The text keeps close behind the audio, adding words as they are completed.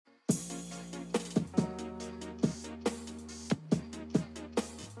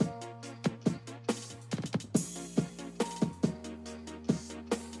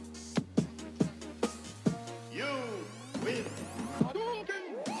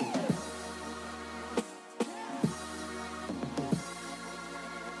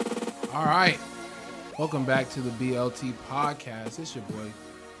All right. Welcome back to the BLT podcast. It's your boy,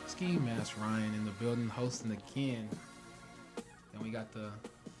 Ski Mask Ryan, in the building, hosting again. Then we got the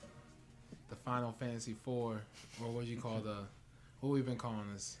Final Fantasy 4, or what you call what we've been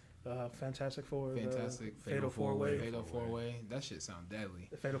calling this? Fantastic Four. Fantastic. Fatal Four-Way. Fatal Four-Way. That shit sound deadly.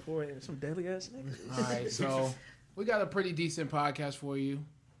 The Fatal Four-Way and some deadly ass niggas. All right, so we got a pretty decent podcast for you.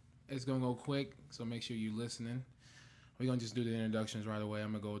 It's going to go quick, so make sure you're listening. We're going to just do the introductions right away.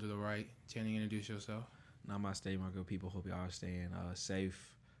 I'm going to go to the right. Channing, introduce yourself. Namaste, my good people. Hope y'all are staying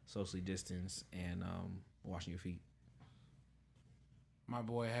safe, socially distanced, and washing your feet. My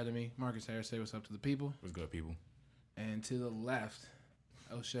boy ahead of me, Marcus Harris, say what's up to the people. What's good, people? And to the left,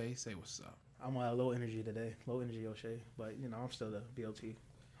 O'Shea, say what's up. I'm low energy today. Low energy O'Shea. But, I'm still the BLT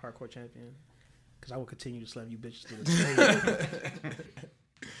hardcore champion. Because I will continue to slam you bitches to the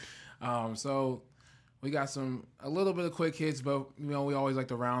stage. So we got a little bit of quick hits, but, we always like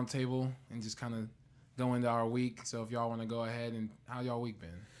the round table and just kind of go into our week. So if y'all want to go ahead, and how y'all week been?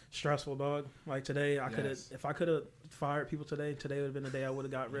 Stressful, dog. Like today, if I could have fired people today would have been the day I would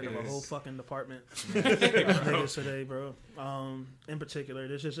have got rid of a whole fucking department. Niggas today, bro. In particular,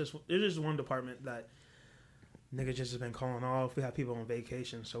 there's just one department that niggas just has been calling off. We have people on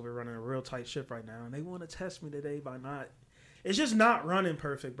vacation, so we're running a real tight ship right now, and they want to test me today by not. It's just not running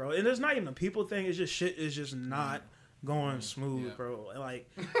perfect, bro. And it's not even a people thing. It's just shit is just not going smooth, bro. Like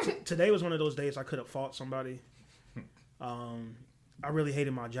today was one of those days I could have fought somebody. I really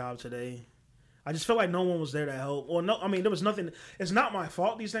hated my job today. I just felt like no one was there to help. Well, no, I mean, there was nothing. It's not my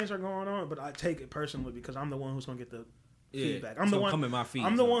fault these things are going on, but I take it personally because I'm the one who's going to get the feedback. I'm the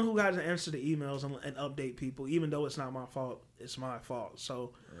one who has to answer the emails and update people, even though it's not my fault. It's my fault.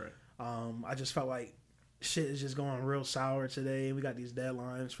 So I just felt like shit is just going real sour today. We got these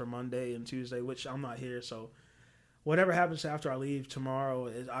deadlines for Monday and Tuesday, which I'm not here. So whatever happens after I leave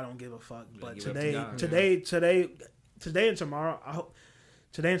tomorrow, I don't give a fuck. But today and tomorrow,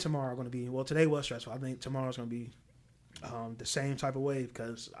 today and tomorrow are going to be, well, today was stressful. I think tomorrow's going to be the same type of way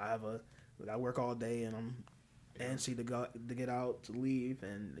because I work all day and I'm antsy to get out, to leave,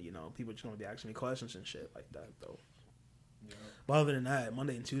 and, people just going to be asking me questions and shit like that, though. Yeah. But other than that,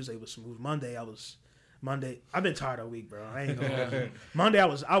 Monday and Tuesday was smooth. Monday, I've been tired all week, bro. I ain't gonna lie. Monday,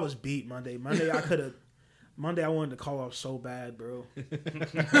 I was beat Monday. Monday, I wanted to call off so bad, bro. And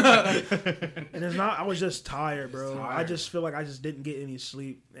it's not. I was just tired, bro. I just feel like I just didn't get any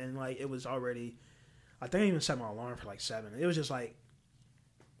sleep, and like it was already. I think I even set my alarm for like 7. It was just like,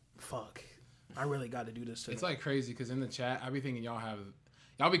 fuck. I really got to do this today. It's like crazy because in the chat, I be thinking y'all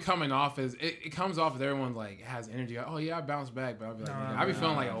be coming off as it comes off as everyone like has energy. Like, oh yeah, I bounced back, but I'll be like, I be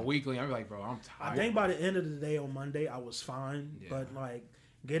feeling like a weekly. I'll be like, bro, I'm tired. I think by the end of the day on Monday, I was fine, but like.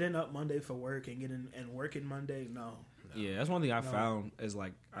 Getting up Monday for work and working Monday, no. Yeah, that's one thing I found is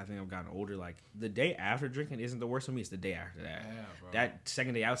like I think I've gotten older. Like the day after drinking isn't the worst for me; it's the day after that. Yeah, bro. That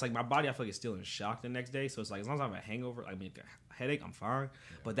second day, I was like my body. I feel like it's still in shock the next day. So it's like as long as I have a hangover, a headache, I'm fine.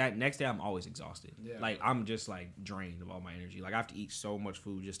 Yeah. But that next day, I'm always exhausted. Yeah, like I'm just like drained of all my energy. Like I have to eat so much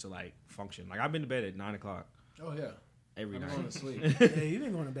food just to like function. Like I've been to bed at 9:00. Oh yeah. Every night. Going to sleep. Yeah, you've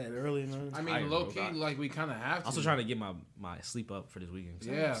been going to bed early, man. I mean, low key, like we kind of have to. Also trying to get my sleep up for this weekend.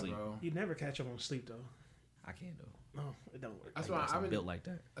 Yeah, bro. You never catch up on sleep though. I can't though. No, it don't work. That's why I've been built like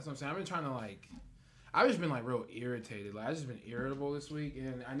that. That's what I'm saying. I've been trying to I've just been real irritated. Like I've just been irritable this week,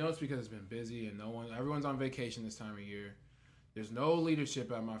 and I know it's because it's been busy and everyone's on vacation this time of year. There's no leadership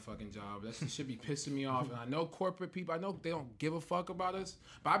at my fucking job. That should be pissing me off. And I know corporate people, I know they don't give a fuck about us.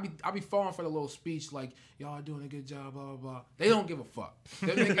 But I be falling for the little speech like, y'all are doing a good job, blah, blah, blah. They don't give a fuck.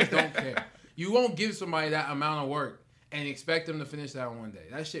 Them niggas don't care. You won't give somebody that amount of work and expect them to finish that in one day.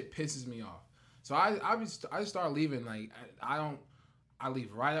 That shit pisses me off. So I just start leaving. Like, I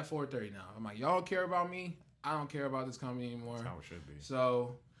leave right at 4:30 now. I'm like, y'all care about me? I don't care about this company anymore. That's how it should be.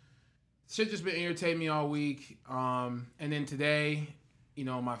 So... shit just been irritating me all week. And then today,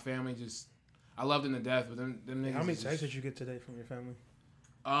 my family I loved them to death, but them niggas. How many texts did you get today from your family?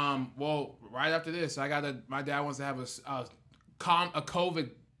 Well, right after this, my dad wants to have a COVID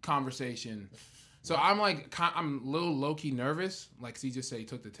conversation. So I'm a little low-key nervous. Like, 'cause he just said he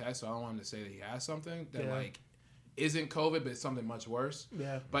took the test, so I don't want him to say that he has something that isn't COVID, but it's something much worse.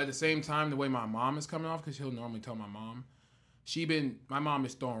 Yeah. But at the same time, the way my mom is coming off, because he'll normally tell my mom, my mom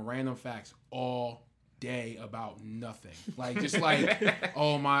is throwing random facts all day about nothing. Like, just like,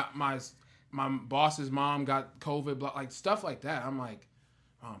 oh, my boss's mom got COVID, like stuff like that. I'm like,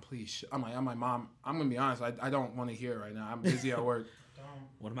 Mom, please. I'm like, Mom, I'm going to be honest. I don't want to hear it right now. I'm busy at work.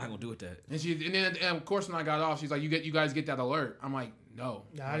 What am I going to do with that? And of course, when I got off, she's like, you guys get that alert. I'm like, no.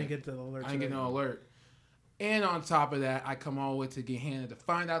 I didn't get the alert. I didn't get no alert. And on top of that, I come all the way to get handed to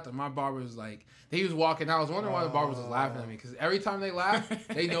find out that my barber was like, he was walking out. I was wondering why the barbers was laughing at me because every time they laugh,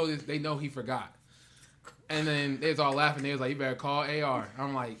 they know this. They know he forgot. And then they was all laughing. They was like, "You better call AR."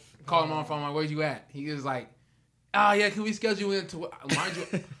 I'm like, call him on the phone. I'm like, "Where's you at?" He was like, "Oh yeah, can we schedule in to mind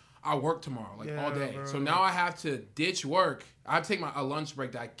you?" I work tomorrow, all day. Bro. So now I have to ditch work. I have to take a lunch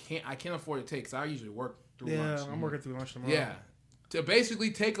break that I can't afford to take because I usually work through lunch. Yeah, I'm working through lunch tomorrow. Yeah, to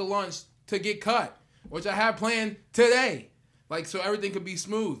basically take a lunch to get cut, which I have planned today. So everything could be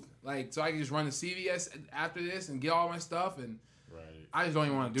smooth. So I can just run to CVS after this and get all my stuff and. I just don't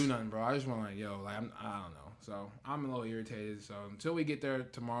even want to do nothing, bro. I just want I don't know. So I'm a little irritated. So until we get there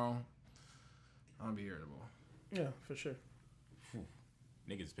tomorrow, I'll be irritable. Yeah, for sure.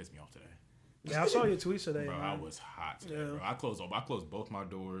 Niggas pissed me off today. Yeah, I saw your tweets today, bro. man. I was hot today, bro. I closed both my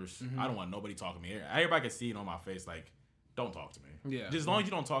doors. I don't want nobody talking to me. Everybody can see it on my face. Don't talk to me. Yeah. Just as long as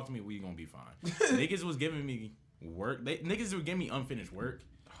you don't talk to me, we gonna be fine. Niggas was giving me work. Niggas were giving me unfinished work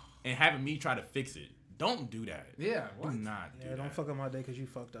and having me try to fix it. Don't do that. Yeah, what? Do not do that. Don't fuck up my day because you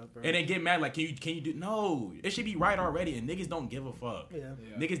fucked up, bro. And then get mad can you do? No, it should be right already. And niggas don't give a fuck. Yeah.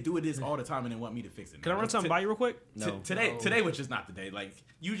 Niggas do this all the time and then want me to fix it. Can I run something by you real quick? No. Today was just not the day.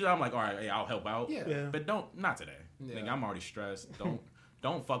 Usually I'm like, all right, I'll help out. Yeah. But not today. Yeah. I'm already stressed.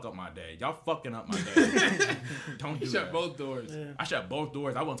 Don't fuck up my day. Y'all fucking up my day. Don't do that. Shut both doors. Yeah. I shut both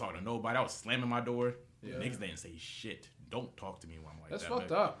doors. I wasn't talking to nobody. I was slamming my door. Yeah. Niggas didn't say shit. Don't talk to me when I'm like That's that. That's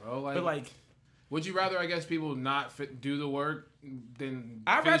fucked up, bro. But would you rather, I guess, people not do the work than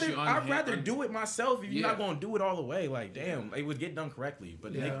I'd rather do it myself if you're not going to do it all the way. Damn, it would get done correctly.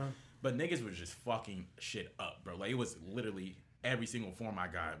 But niggas was just fucking shit up, bro. It was literally every single form I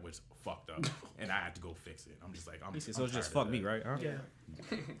got was fucked up, and I had to go fix it. I'm just like, so it's just fuck me, right? Huh? Yeah.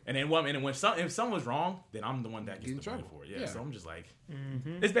 And then if something was wrong, then I'm the one that gets in trouble for it. Yeah. So I'm just like,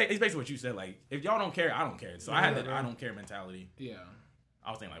 it's basically what you said. If y'all don't care, I don't care. So I had that I don't care mentality. Yeah. I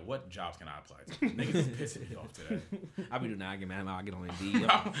was thinking, what jobs can I apply to? Niggas is pissing me off today. I be doing that. I get mad. I get on Indeed.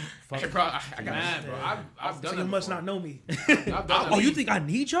 Bro, I got mad, bro. I've done it. You must not know me. You think I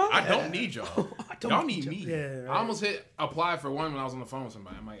need y'all? I don't need y'all. Y'all need me. Yeah, right. I almost hit apply for one when I was on the phone with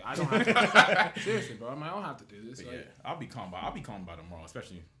somebody. I'm like, I don't have to. Seriously, bro. I don't have to do this. I'll be calm by tomorrow,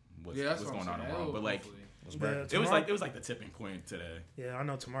 especially what's going on tomorrow. But it was like the tipping point today. Yeah, I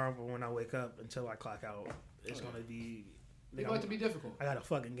know tomorrow, but when I wake up until I clock out, it's gonna be. They like to be difficult. I got a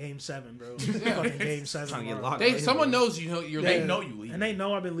fucking game 7, bro. Fucking game 7. Trying to get locked. Someone knows you're. They know you leave, and they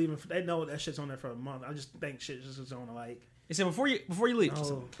know I've been leaving. They know that shit's on there for a month. I just think shit just is on They said before you leave.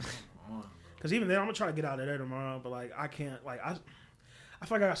 Because even then, I'm gonna try to get out of there tomorrow. But I can't. I feel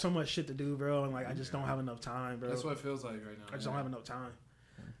like I got so much shit to do, bro, and I just don't have enough time, bro. That's what it feels like right now. I just don't have enough time.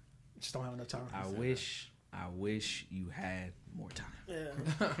 I wish you had more time. Yeah.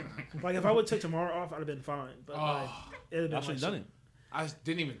 If I would take tomorrow off, I'd have been fine. But it'd have been done it. I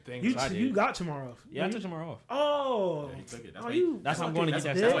didn't even think. You got tomorrow off. Yeah, I took tomorrow off. Oh, yeah, he took it. That's why I'm going to get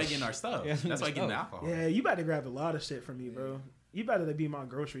that. That's why you're getting our stuff. Yeah, that's why you're getting the alcohol. Yeah, you about to grab a lot of shit from me, bro. You better be my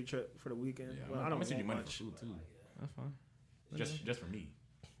grocery trip for the weekend. Yeah, well, I don't send you money much. for food too. That's fine. Just for me.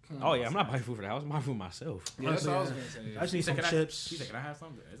 Oh yeah, I'm not buying food for the house. I'm buying food myself. Yeah, that's what I was gonna say. I just need some chips. He said, "Can I have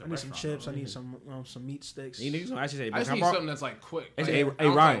some?" I need some chips. I need some meat sticks. You need some. I just need something that's quick. Hey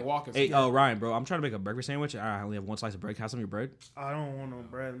Ryan. Hey Ryan, bro. I'm trying to make a breakfast sandwich. I only have one slice of bread. Can I have some of your bread? I don't want no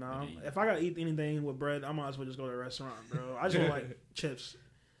bread now. If I gotta eat anything with bread, I might as well just go to a restaurant, bro. I just want chips.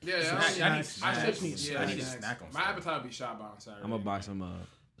 Yeah, I need snacks. I need a snack on. My appetite will be shot by on Saturday. I'm gonna buy some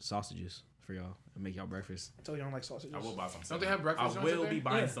sausages for y'all and make y'all breakfast. I told you I don't like sausages. I will buy some. Don't they have breakfast? I will be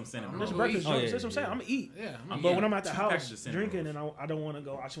buying some cinnamon. There's breakfast. That's what I'm saying. I'm gonna eat. Yeah, but when I'm at the house drinking and I don't want to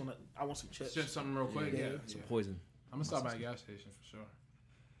go, I want some chips. Just something real quick. Yeah. Some poison. I'm gonna stop by a gas station for sure.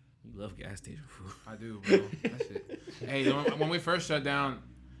 You love gas station food. I do, bro. That shit. Hey, when we first shut down,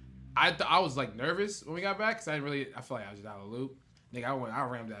 I was nervous when we got back because I feel like I was just out of the loop. Nigga, I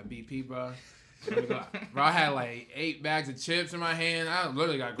rammed that BP, bro. Bro, I had 8 bags of chips in my hand. I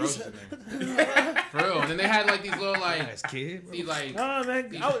literally got groceries in there. For real. And then they had these little Nice kid, bro. These nah, man.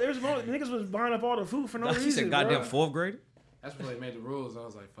 There was niggas was buying up all the food for no reason. He said goddamn 4th grade. That's when they made the rules. I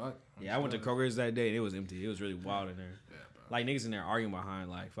was like, fuck. I went to Kroger's that day and it was empty. It was really wild in there. Yeah, bro. Niggas in there arguing behind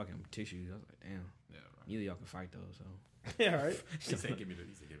fucking tissues. I was like, damn. Yeah, bro. Neither of y'all can fight though, so. Yeah, right. He said, give me the.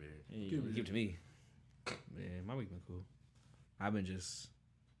 He said, give it to me. Man, my week been cool. I've been just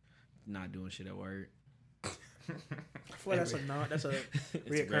not doing shit at work. I feel like that's a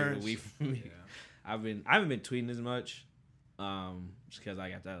reoccurrence. Week for me. Yeah. I haven't been tweeting as much, just because I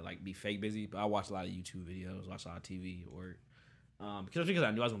got to be fake busy. But I watch a lot of YouTube videos, watch a lot of TV at work. Because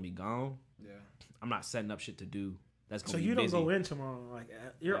I knew I was gonna be gone. Yeah. I'm not setting up shit to do That's gonna So be you don't busy. go in tomorrow? Like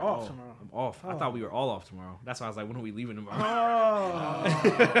you're off tomorrow. I'm off. I thought we were all off tomorrow. That's why I was like, when are we leaving tomorrow?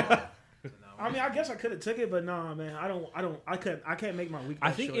 Oh. I mean, I guess I could have took it, but nah, man. I can't make my week.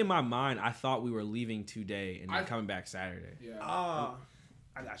 I think in my mind, I thought we were leaving today and then coming back Saturday. Yeah.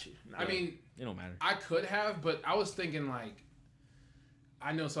 I got you. I mean, it don't matter. I could have, but I was thinking like,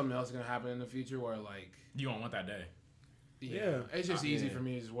 I know something else is gonna happen in the future where like you don't want that day. Yeah, it's just easy for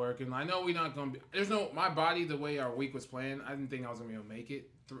me to just work, and I know we're not gonna be. There's no my body the way our week was planned. I didn't think I was gonna be able to make it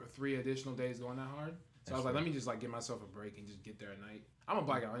 3 additional days going that hard. So I was like, let me just like give myself a break and just get there at night. I'm gonna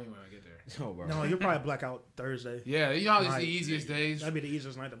black out anyway when I get there. Oh, bro. No, you'll probably black out Thursday. Yeah, you know it's the easiest days. That'd be the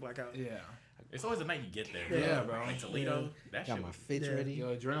easiest night to black out. Yeah. It's always the night you get there. Yeah, bro. Like Toledo, that Got shit. my fits ready.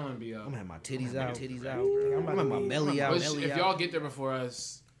 Yo, adrenaline be up. I'm gonna have my titties out. I'm I'm my belly out. If y'all get there before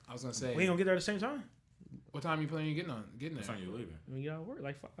us, I was gonna say. We ain't gonna get there at the same time. What time you planning on getting there? What time you leaving? We got work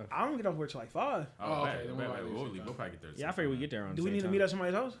like 5. I don't get off work till like 5. Oh, okay. Then we'll probably get there. Yeah, I figured we get there on. Do we need to meet at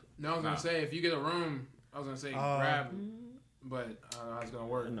somebody's house? No, I was gonna say if you get a room, I was gonna say grab. But I don't know how it's gonna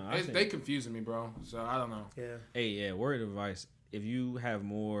work. No, they confusing me, bro. So I don't know. Yeah. Hey, yeah. Word of advice: if you have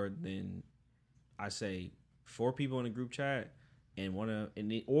more than, I say, 4 people in a group chat, and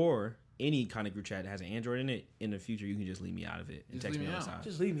or any kind of group chat that has an Android in it, in the future you can just leave me out of it and Just text leave me me outside.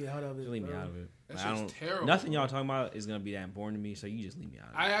 Just leave me out of it. Just leave me bro. out of it. That's Like, just terrible. Nothing y'all talking about is gonna be that important to me, so you just leave me out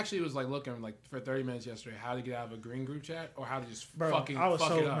of it. I actually was like looking like for 30 minutes yesterday how to get out of a green group chat or how to just Bro, fucking I was fuck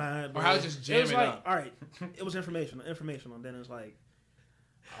so it up mad, bro. or how to just jam was it like, up. All right, it was informational. Then it's like,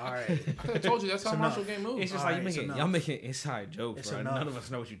 all right, I could have told you that's how It's Marshall enough. game moves. It's just All like right, y'all making inside jokes, It's bro. enough. None of us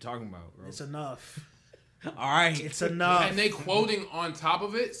know what you're talking about, bro. it's enough. All right, It's enough. And they quoting on top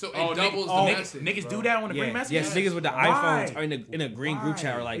of it, so it doubles the message. Niggas bro. do that on the green message. Yes, niggas with the Why? iPhones are in a green group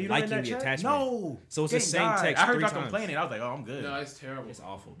chat are like You doing liking that the chat? attachment. No. So it's the same text. I heard 3 y'all times. complaining. I was like, oh, I'm good. No, it's terrible. It's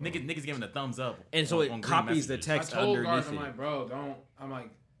awful. Bro. Niggas giving the thumbs up. And so on it green copies the messages. text I told Garth, underneath I'm it. like, bro, don't. I'm like,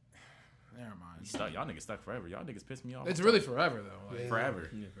 never mind. Y'all niggas stuck forever. Y'all niggas piss me off. It's really forever though. Like, forever.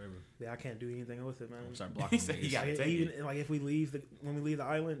 Yeah, forever. Yeah, I can't do anything with it, man. Start blocking. He said he niggas. got- Like, take even like if we leave when we leave the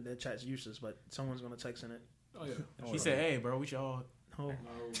island, that chat's useless. But someone's gonna text in it. Oh yeah. He said, hey, bro, we should all. Oh,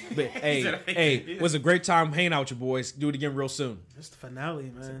 But hey, it was a great time hanging out with your boys. Do it again real soon. it's the finale,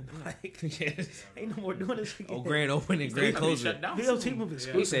 man. Like, Yes. ain't no more doing this again. Oh, grand opening and grand closing. Shut down. VLT movie is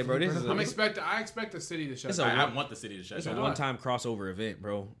We say, bro, this is I expect the city to shut It's a down. I want the city to shut it's a down. one-time crossover event,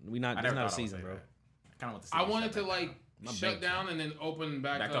 bro. It's not a thought I would season, say bro. that. I kind of want the city I wanted to shut like My shut bank down and then open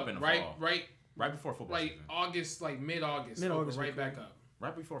back up up in the right fall. right before football like season. August, like mid-August, Mid-August open right would back be up.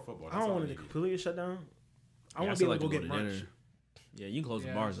 Right before football. I don't want it to completely shut down. I Yeah, want to be still able to like go get dinner. lunch. Yeah, you can close the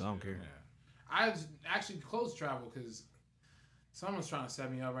Yeah, bars. I don't care. I actually closed travel because someone's trying to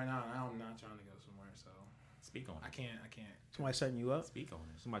set me up right now, and I'm not trying to go somewhere, so Speak on it. I can't. Somebody setting you up. Speak on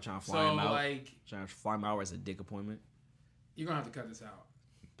it. Somebody trying to fly So him out. like, Trying to fly him out as a dick appointment. you're gonna have to cut this out.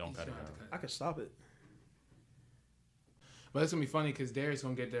 Don't You're cut it gonna have out. to cut I could stop it. But it's gonna be funny because Darius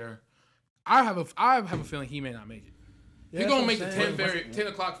gonna get there. I have a feeling he may not make it. Yeah, He's that's gonna what make I'm the saying. 10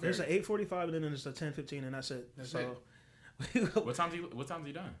 o'clock ferry. There's an 8:45 and then there's a 10:15 and that's it. That's so What time's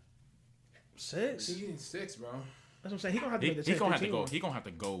he done? 6. He's getting 6, bro. That's what I'm saying. He gonna have to He make the 10:15. gonna have to go. He gonna have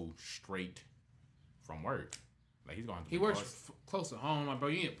to go straight from work. Like he's gonna have to. He be works close. close to home, like, bro.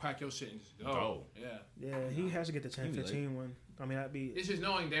 You need to pack your shit and just go. Go. Yeah. Yeah, he has to get the 10:15 one. I mean, that'd be. It's just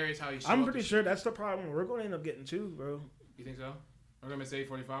knowing Darius how he. I'm pretty sure that's the problem. We're going to end up getting 2, bro. You think so? We're gonna miss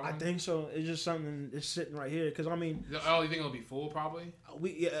 8:45. I think so. It's just something that's sitting right here. Because I mean, Oh, you think it'll be full? Probably.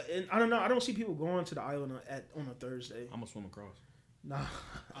 and I don't know. I don't see people going to the island on a Thursday. I'm gonna swim across. Nah,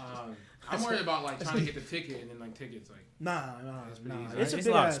 I'm worried about like trying to get the ticket and then like tickets like. nah. pretty easy. It's a It's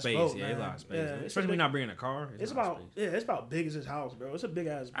big a lot of ass space. boat, Yeah, man. it's a lot of space. Yeah, Especially when you're not bringing a car. It's a lot of about space. it's about big as his house, bro. It's a big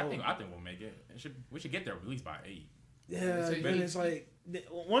ass boat. I think we'll make it. We should get there at least by 8. Yeah, It's then eight. it's like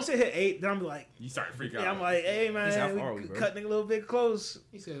once it hit 8, then I'm like, You start to freak out. yeah, I'm like, hey He said, man, how far are we, we bro? cutting it a little bit close.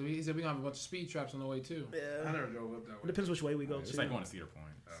 He said we gonna have a bunch of speed traps on the way too. Yeah. I never drove up that It way. depends which way we go It's to. like going to Cedar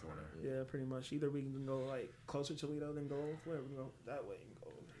Point, sort of. Yeah, pretty much. Either we can go like closer to Toledo, then go wherever we go that way and go.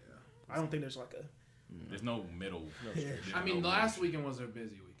 Yeah. I don't think there's like a. There's no middle. Yeah. I mean, no last middle. weekend was a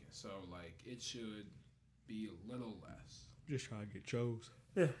busy weekend, so like it should be a little less. Just trying to get chose.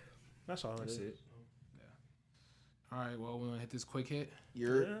 Yeah, that's all That's it is. it. All right, well, we're gonna hit this quick hit.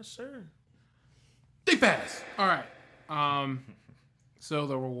 Yes, sir. Think fast. All right. So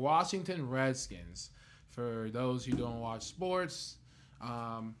the Washington Redskins, for those who don't watch sports,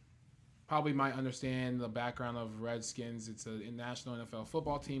 probably might understand the background of Redskins. It's a national NFL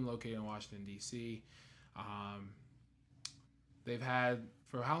football team located in Washington, D.C. They've had,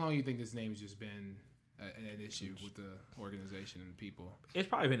 for how long do you think this name's just been an issue with the organization and people. It's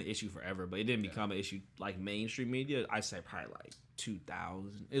probably been an issue forever, but it didn't become an issue like mainstream media. I'd say probably like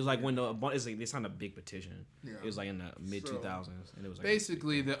 2000. It was like when they signed a big petition. Yeah. It was like in the mid 2000s, and it was like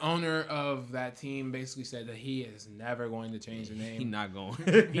basically the owner of that team basically said that he is never going to change the name. He's not going.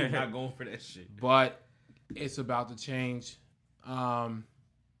 He's not going for that shit. But it's about to change, and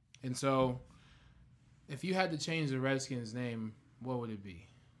so if you had to change the Redskins' name, what would it be?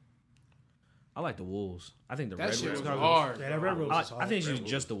 I like the Wolves. I think the Red Wolves was hard. Yeah, that Red Wolves was hard. I think it's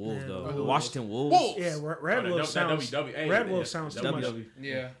just the Wolves, though. The Washington Wolves. Yeah, Red Wolves sounds... Red Wolves sounds too much.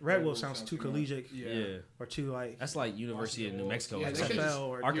 Yeah. Red Wolves sounds too collegiate. Yeah. Or too, like... That's like University of New Mexico. Yeah, XFL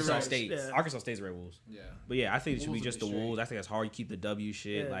or... Arkansas State. Yeah. Arkansas State's Red Wolves. Yeah. But yeah, I think it should be just the Wolves. I think that's hard. You keep the W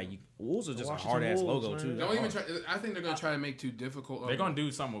shit. Yeah. Like, Wolves are just a hard-ass logo, too. Don't even try... I think they're going to try to make too difficult. They're going to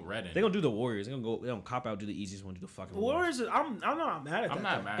do something with red in. They're going to do the Warriors. They're going to cop out, do the easiest one, do the fucking Warriors. I'm not mad at that. I'm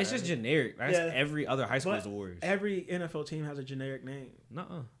not mad. It's just generic. That's every other high school is the Warriors. Every NFL team has a generic name.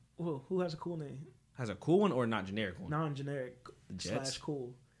 Nuh-uh. Well, who has a cool name? Has a cool one or not generic one? Non-generic Jets? /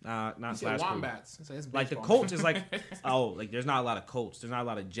 cool. Not slash Wombats. Cool. Like the Colts is like, like there's not a lot of Colts. There's not a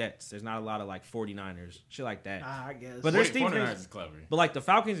lot of Jets. There's not a lot of like 49ers. Shit like that. I guess. But there's 49ers is clever. But like the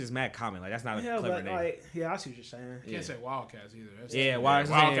Falcons is mad common. Like that's not a clever name. Like, I see what you're saying. You can't say Wildcats either. That's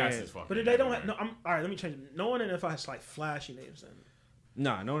Wildcats is fucking. But they don't have. No, all right. Let me change it. No one in the NFL has like flashy names then.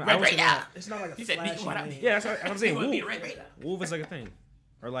 No. It's not like a flashy name. Yeah, that's what I'm saying. Wolf is like a thing,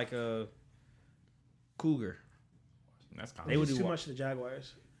 or like a cougar. That's common. They would do too much to the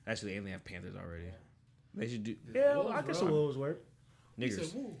Jaguars. Actually, and they have Panthers already. They should do. Yeah, well, I guess the Wolves work.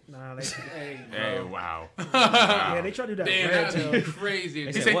 Niggers. Nah, they. Hey, wow. Yeah, they try to do that. Damn, that'd be crazy.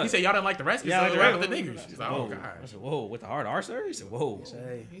 He said y'all didn't like the Redskins. Yeah, like the right with the niggers. He's like, oh god. I said, whoa, with the hard R, sir? He said, whoa.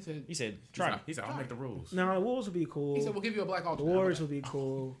 He said, try. He said, I'll make the rules. No, the Wolves would be cool. He said, we'll give you a black alternate. The Warriors would be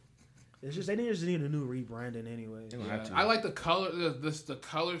cool. It's just they just need a new rebranding anyway. Yeah. I like the color, the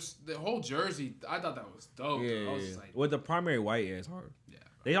colors, the whole jersey. I thought that was dope. Yeah, I was just like, with the primary white, it's hard. Yeah.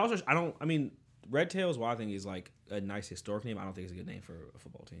 They also, Red Tails, while I think is like a nice historic name, I don't think it's a good name for a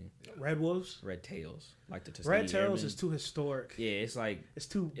football team. Red Wolves? Red Tails. Like the Tuskegee Red Tails Airmen. is too historic. Yeah, it's like... It's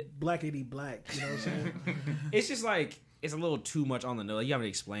too blackity black, you know what I'm saying? It's just like... It's a little too much on the nose. You haven't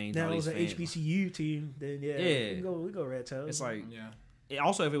explained. Now it was an HBCU team, then we go Red Tails. It's like...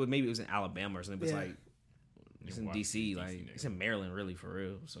 Also, if it was maybe it was in Alabama or something, but it's like... It's in DC. Like, it's in Maryland, really, for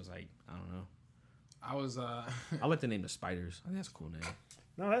real. So it's like, I don't know. I like the name the Spiders. I think that's a cool name.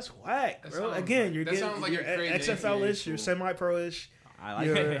 No, that's whack, bro. Again, you're getting like you're XFL-ish, you're semi-pro-ish. I like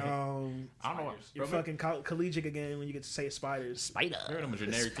you're, it. I don't know. You're fucking collegiate again when you get to say spiders. Spider. I heard them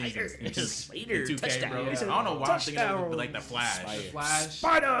generic things Spider. 2K, bro. I don't know why I'm thinking of it, like the Flash.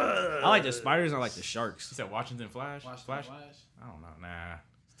 Spider. I like the Spiders. I like the Sharks. You said Washington Flash? Flash? I don't know. Nah.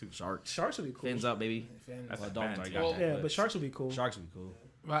 It's too Sharks. Sharks would be cool. Fins up, baby. That's dogs. But Sharks would be cool. Sharks would be cool.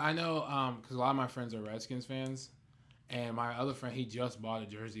 But I know because a lot of my friends are Redskins fans. And my other friend, he just bought a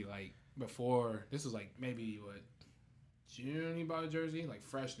jersey like before. This was like maybe June. He bought a jersey, like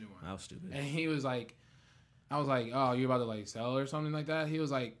fresh new one. That was stupid. And he was like, I was like, oh, you're about to like sell or something like that. He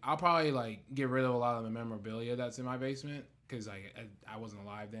was like, I'll probably like get rid of a lot of the memorabilia that's in my basement because like I wasn't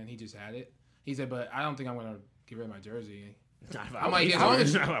alive then. He just had it. He said, but I don't think I'm gonna get rid of my jersey. I'm like, as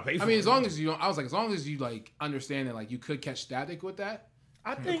long as you don't. I was like, as long as you like understand that like you could catch static with that.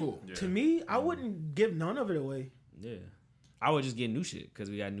 I think to me, I wouldn't give none of it away. Yeah, I would just get new shit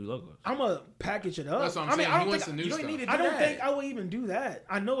because we got new logos. I'm gonna package it up. That's what I'm saying. He wants the new stuff. I don't think I would even do that.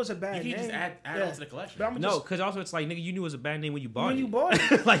 I know it's a bad name. You can just add on to the collection. No, because also it's like nigga, you knew it was a bad name when you bought it. When you bought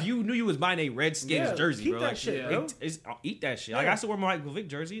it, like you knew you was buying a Redskins jersey, keep bro. That like, shit, bro. Eat that shit. Like I still wear my Michael Vick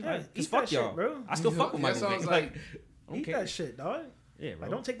jersey. Like, cause fuck y'all, bro. I still fuck with Michael Vick. Like, eat that shit, dog. Yeah, bro.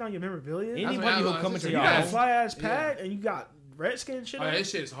 Like, don't take down your memorabilia. Anybody who come into your house, you got a fly ass pad and you got Redskins shit. Oh, this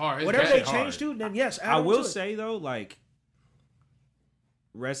shit's hard. Whatever they change to, then yes. I will say though, like.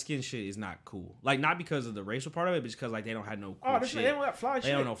 Redskins shit is not cool. Like, not because of the racial part of it, but because, like, they don't have no cool shit. They don't got fly shit.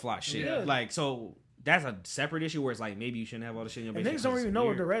 They don't know fly shit. Yeah. Like, so, that's a separate issue where it's like, maybe you shouldn't have all the shit in your basement. And niggas don't even know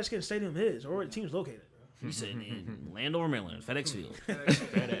where the Redskins Stadium is or where the team's located. You said in Landover, Maryland, FedEx Field.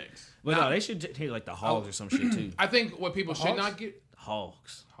 FedEx. But no, they should take, like, the Hogs or some shit, too. I think what people should not get...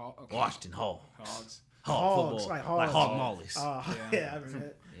 Hogs. Washington Hogs. Hog football. Like hog mollies. Yeah, I remember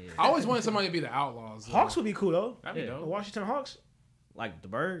that. I always wanted somebody to be the Outlaws. Hawks would be cool, though. That'd be dope. The Washington Hawks. Like the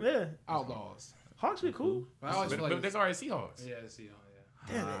bird? Yeah. Outlaws. Hawks be cool. But there's already Seahawks. Yeah, Seahawks,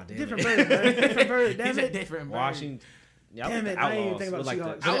 yeah. Different bird, man. Different bird. Damn it. Different bird. Washington. Yeah, damn it. I didn't even think about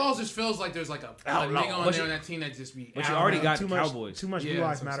Seahawks. Outlaws just feels like there's like a nigga on there on that team that just be. But you already got too Cowboys. Too much Blue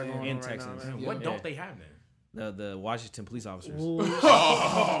Lives Matter going on in right Texans. now, man. What don't they have then? The Washington police officers. Whoa.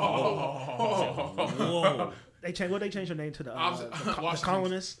 They changed their name to the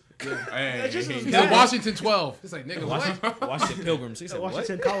colonists. Yeah. The Washington 12. It's like, nigga, what? Washington Pilgrims. He said,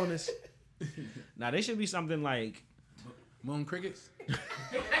 Washington what? colonists. Now, they should be something like... Moon crickets?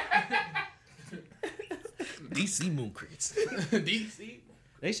 DC Moon Crickets. DC?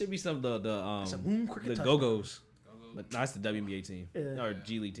 They should be some of the Go-Go's. But that's the WNBA team. Yeah. Or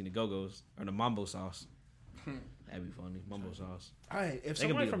G League team, the Go-Go's. Or the Mambo Sauce. That'd be funny. Mambo Sauce. All right, if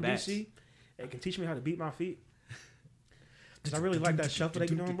somebody from DC can teach me how to beat my feet... Cause I really like that shuffle they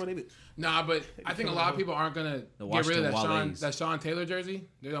be doing, bro. Nah, but I think a lot of people aren't gonna get rid of that Sean Taylor jersey.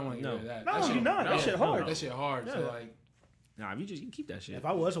 They don't want to get rid of that. No, you're not. That shit hard. That shit hard. Yeah. So like, nah, you can keep that shit. If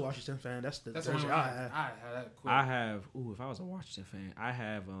I was a Washington fan, that's the jersey I have. I have. Ooh, if I was a Washington fan, I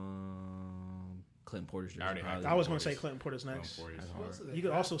have Clinton Porter's jersey. I was gonna say Clinton Porter's next. You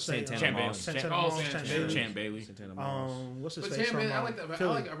could also say Champ Bailey. What's his face? I like that. I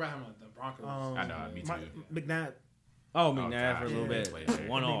like Abraham the Broncos. I know, me too. McNabb. Oh, McNabb for a little bit.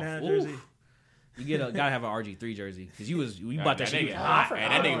 One off. Jersey. You gotta have an RG3 jersey because you bought that shit hot.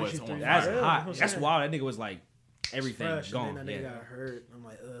 That nigga was on That's hot. That's wild. That nigga was like everything gone. That nigga got hurt. I'm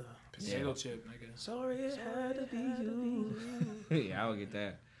like, potato chip, nigga. Sorry, it had to be you. Yeah, I'll get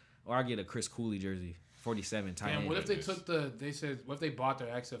that. Or I'll get a Chris Cooley jersey, 47 tight end. What if they took what if they bought their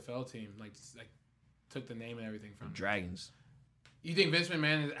XFL team, like took the name and everything from Dragons? You think Vince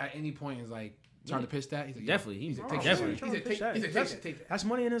McMahon at any point is like trying to pitch that? He's like, definitely. He's take that. That's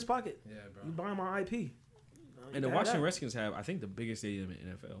money in his pocket. Yeah, bro. You buy my IP. And the Washington Redskins have, I think, the biggest stadium in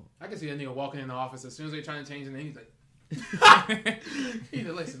NFL. I can see a nigga walking in the office as soon as they're trying to change the name. He's like, he's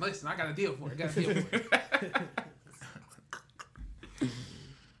like, listen, I got a deal for it.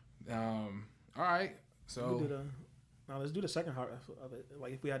 All right. So now let's do the second half of it.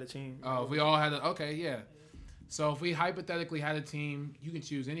 Like if we had a team. Oh, if we all had okay, yeah. So if we hypothetically had a team, you can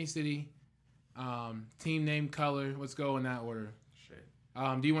choose any city, team name, color. Let's go in that order. Shit.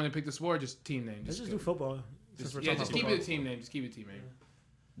 Do you want to pick the sport or just team name? Let's just do football. Just keep it a team name. Just keep it a team name.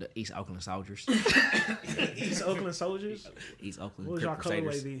 The East Oakland Soldiers. East Oakland Soldiers? East Oakland. What would y'all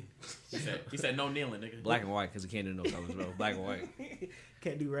colorway be? He said no kneeling, nigga. Black and white, because he can't do no colors, bro. Black and white.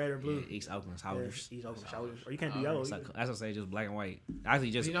 Can't do red or blue. Yeah, East Oakland Soldiers. Yeah, East Oakland Soldiers. Or you can't do yellow. That's what I say, just black and white.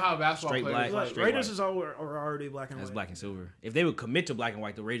 Actually, just you know how basketball straight players black. Raiders is already black and white. That's black and silver. If they would commit to black and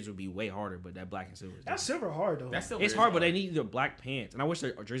white, the Raiders would be way harder, but that black and silver is that's silver hard, though. It's hard, but they need their black pants. And I wish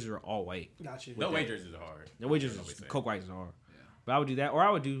their jerseys were all white. Got you. No way jerseys are hard. No way jerseys, Coke whites are hard. Yeah. But I would do that. Or I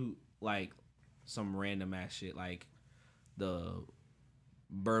would do, like, some random ass shit, like the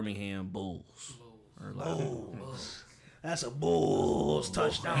Birmingham Bulls. Or like, Bulls. That's a Bulls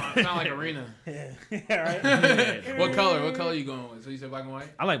touchdown. Sound like arena. Yeah, right. Yeah. What color? What color you going with? So you said black and white?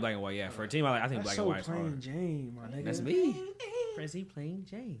 I like black and white. Yeah, for a team, I think that's black and white is plain hard. Jane, my nigga. That's me. Prezi plain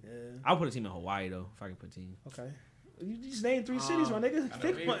Jane. Yeah. I'll put a team in Hawaii though, if I could put a team. Okay. You just named 3 cities, my nigga.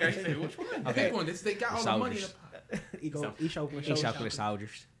 Pick one. Which one? Okay. Pick one. They got all the money. East Oakland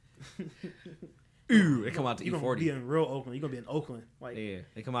Soldiers. Ooh, they come out to E40. You're going to be in real Oakland. You're going to be in Oakland. Like, yeah,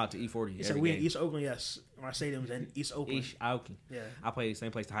 they come out to E40. So we in East Oakland, yes. My stadium's in East Oakland. East Oakland. Yeah. I play the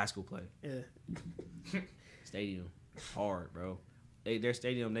same place the high school play. Yeah. Stadium. Hard, bro. Their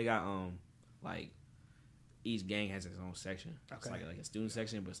stadium, they got, like, each gang has its own section. Okay. It's like a student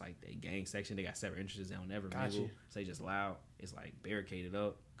section, but it's like a gang section. They got separate entrances. They don't never mingle. So they just loud. It's like barricaded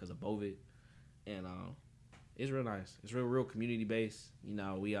up because of COVID. And it's real nice. It's real community based. You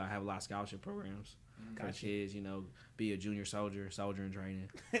know, we have a lot of scholarship programs for kids. You know, be a junior soldier in training.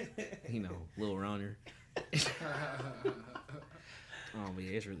 You know, little runner. But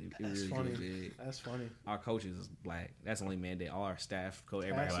yeah, it's really funny. Big. That's funny. Our coaches is black. That's the only mandate. All our staff,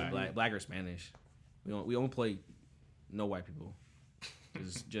 everybody black or Spanish. We don't play no white people.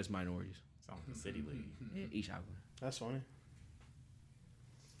 It's just minorities. It's on the city league. Yeah, East Oakland. That's funny.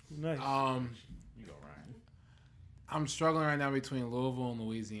 Nice. You go, Ryan. I'm struggling right now between Louisville and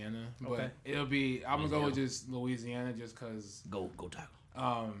Louisiana, but it'll be. I'm gonna go with just Louisiana, just cause. Go tackle.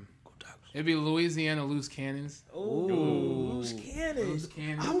 Go tackle. It'll be Louisiana loose cannons. Loose cannons.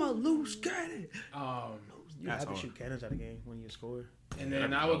 I'm a loose cannon. You have to shoot cannons at a game when you score. And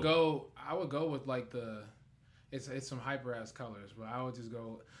then I would go with like it's some hyper ass colors, but I would just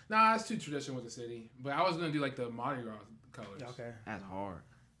go. Nah, it's too traditional with the city. But I was gonna do like the Mardi Gras colors. Okay, that's hard.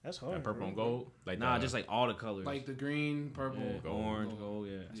 That's hard. Like purple and gold. Like just like all the colors. Like the green, purple, orange, gold.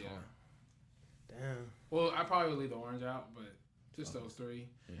 Yeah. That's hard. Damn. Well, I probably would leave the orange out, but just those 3.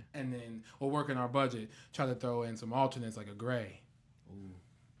 Yeah. And then we'll work in our budget. Try to throw in some alternates like a gray. Ooh.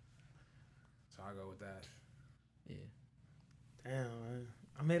 So I'll go with that. Yeah. Damn, man.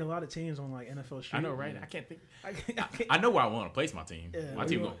 I made a lot of teams on like NFL Street. I know, right? I can't think. I can't. I know where I want to place my team. Yeah, My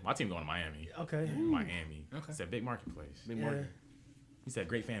team going to Miami. Okay. Miami. Okay. It's a big marketplace. Big market. He said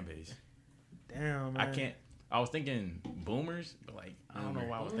great fan base. Damn, man. I can't. I was thinking Boomers, but like I don't know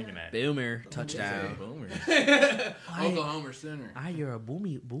why I was thinking that. Boomer touchdown. Boomers. Oklahoma Center. You're a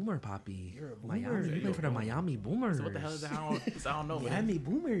boomer poppy. You're a boomer. Miami. You play for the Miami Boomers. So what the hell is that? I don't know. Miami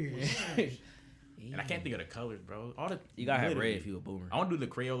Boomers. And I can't think of the colors, bro. You gotta have red if you a boomer. I want to do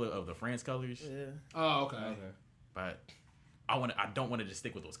the Crayola of the France colors. Yeah. Oh, okay. But I don't want to just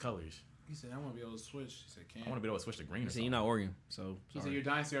stick with those colors. He said, I want to be able to switch. He said, can't. I want to be able to switch to green. See, you're not Oregon, so He said, your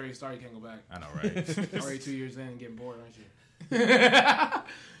dynasty already started. You can't go back. I know, right? Already 2 years in and getting bored, aren't you?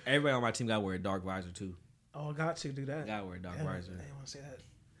 Everybody on my team got to wear a dark visor too. Oh, I got to do that. Got to wear a dark Damn, visor. I didn't want to say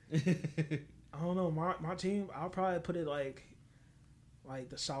that. I don't know. My team, I'll probably put it like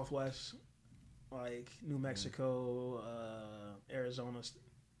the Southwest, like New Mexico, Arizona.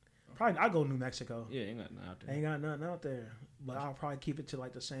 Probably I'll go New Mexico. Yeah, ain't got nothing out there. Ain't got nothing out there, but I'll probably keep it to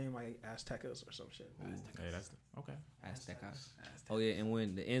like the same like Aztecas or some shit. Hey, that's okay. Aztecas. Oh yeah, and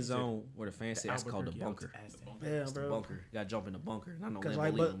when the end zone where the fans say it's called the bunker. Yeah, It's the bro. bunker. You gotta jump in the bunker. Not no Because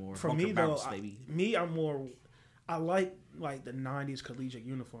Lambo like, no more. for Bunker me though, bounce, baby. I'm more. I like the '90s collegiate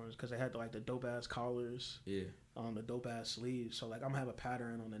uniforms because they had like the dope ass collars, Yeah. the dope ass sleeves. So like I'm gonna have a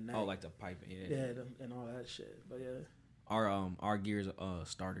pattern on the neck. Oh, like the piping. Yeah. And all that shit. But yeah, Our gear's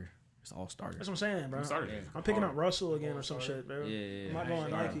starter. It's all starter. that's what I'm saying, bro. Started. I'm picking up Russell again or some shit, bro. Yeah. I'm not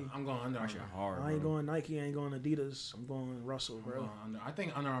going Nike. I'm going Under That shit Armour. hard. I ain't bro. going Nike. I ain't going Adidas. I'm going Russell, I'm bro. going Under. I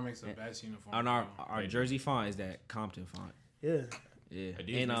think Under Armour makes the best uniform. And our jersey font is that Compton font. Yeah. Yeah.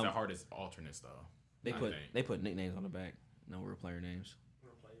 Adidas And is the hardest alternates though. they put nicknames on the back. No real player names.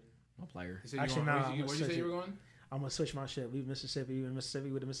 No player. He said Actually, where'd nah, you say you were going? I'm gonna switch my shit. We Mississippi. We in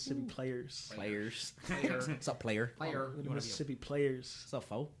Mississippi with the Mississippi players. Players. Player. What's up, player? With the Mississippi players. What's up,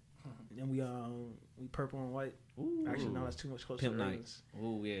 fo? And we purple and white. Ooh. Actually, no, that's too much close Pimp to the night. Ravens.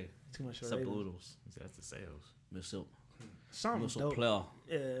 Ooh, yeah. Too much for What's the up, Ravens. Bluetooth? That's the sales. Miss Silk. Something Miss dope. player.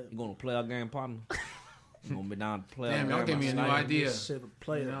 Yeah. You going to play our game, partner? You gonna be down to play Damn, our y'all game, gave me a new my idea. Mississippi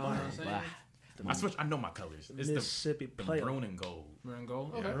player. You know what I'm saying? Blah. I switch. I know my colors. It's Mississippi the player. maroon and gold. Maroon and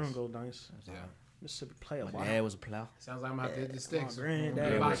gold. Yeah. Okay. Maroon gold nice. Yeah. Mississippi player. My Wow. dad was a player. Sounds like I'm out there the sticks. My granddad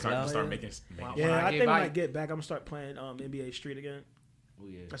Yeah, was we're a player. Start making. Wow. Yeah, When I I think get when I back- get back, I'm gonna start playing NBA Street again. Oh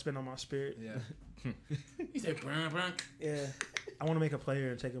yeah. That's been on my spirit. Yeah. He said, brun. Yeah, I want to make a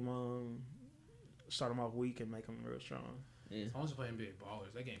player and take him start him off weak and make him real strong. Yeah. I want to play NBA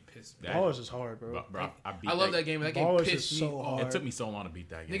Ballers. That game pissed me. That- Ballers is hard, bro. Bro, I beat I love that game. That game Ballers pissed is me so off. hard. It took me so long to beat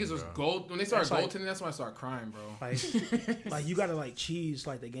that game. Niggas was bro. gold when they started That's like- goaltending. That's when I started crying, bro. Like you gotta like cheese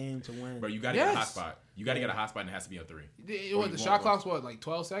like the game to win. Bro, you gotta get a hot Yes. spot. You gotta get a hot spot, and it has to be a 3. It was, the shot clock's what, like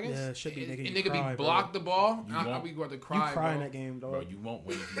 12 seconds? Yeah, it should be. And Nigga, you nigga cry, be bro. blocked the ball. You I'll won't- be going to You cry, cry in bro. that game, dog. Bro, you won't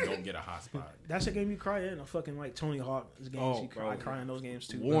win if you don't get a hot spot. That's a game you cry in. A fucking like Tony Hawk's games. Oh, You cry. bro. I cry in those games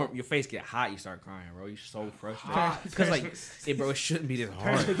too. Warm, your face get hot, you start crying, bro. You're so frustrated. Hot. Because like, hey, bro, it shouldn't be this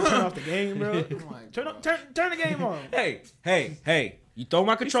Parents hard. make you turn off the game, bro. I'm like, Turn the game off. Hey! You throw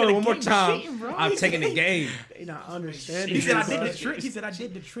my controller one more game time, cheating, bro. I'm taking the game. They not understanding. He said I it, did bro. the trick. He said I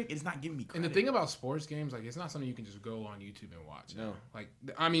did the trick. It's not giving me and credit. the thing about sports games, like, it's not something you can just go on YouTube and watch. No. Like,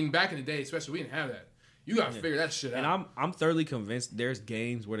 I mean, back in the day, especially, we didn't have that. You gotta figure that shit And out. I'm thoroughly convinced there's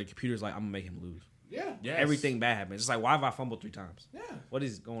games where the computer's like, I'm gonna make him lose. Yeah. Yes. Everything bad happens. It's like, why have I fumbled 3 times? Yeah. What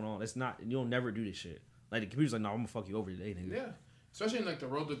is going on? It's not. You'll never do this shit. Like the computer's like, no, I'm gonna fuck you over today, nigga. Yeah. Especially in like the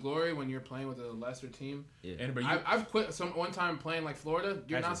Road to Glory when you're playing with a lesser team. Yeah. And bro, I've quit one time playing like Florida.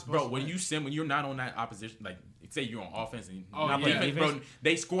 You're not supposed bro, to. when play. you sim, when you're not on that opposition, like say you're on offense and Oh, not yeah. playing defense, bro,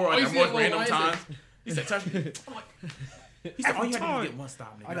 they score you at see more that random little line times. He said, "Touch me." I'm like, he said, "All you had to do is get one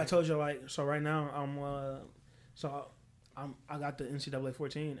stop, nigga." Like I told you, like so right now I got the NCAA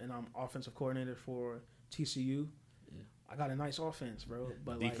 14 and I'm offensive coordinator for TCU. Yeah. I got a nice offense, bro.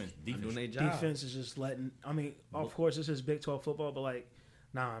 But defense, Doing defense. their job. defense is just letting. I mean, of course, this is Big 12 football, but like,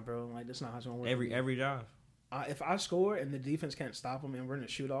 nah, bro. Like, that's not how it's gonna work. Every job. If I score and the defense can't stop them and we're in a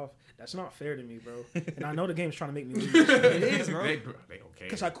shoot off, that's not fair to me, bro. And I know the game's trying to make me lose. It is, bro. They don't care.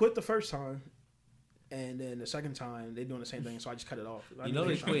 Because I quit the first time, and then the second time they doing the same thing, so I just cut it off. I You knew know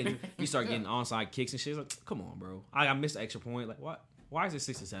they they were trying to- quit. You start getting onside kicks and shit. It's like, come on, bro. I missed the extra point. Like, what? Why is it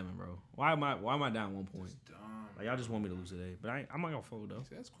 6-7, bro? Why am I down 1 point? Dumb. Like, y'all just want me to lose today, but I'm not gonna fold though.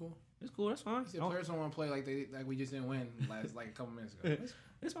 See, that's cool. It's cool. That's fine. See, players don't want to play like we just didn't win last like a couple minutes ago.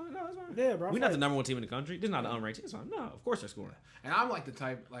 It's fine. No, it's fine. Yeah, bro. I We're feel not the like- number 1 team in the country. This is not an unranked team. It's fine. No, of course they're scoring. And I'm like the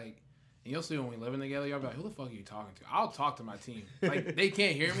type like, and you'll see when we living together, y'all be like, who the fuck are you talking to? I'll talk to my team. Like they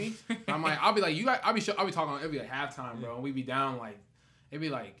can't hear me. But I'm like, I'll be like, you guys, I'll be talking. It'll be like halftime, bro. And we be down like, it'd be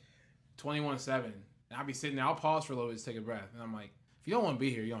like 21-7. And I'll be sitting there. I'll pause for a little bit to take a breath, and I'm like, If you don't want to be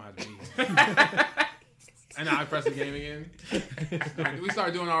here, you don't have to be here. And now I press the game again. Like, we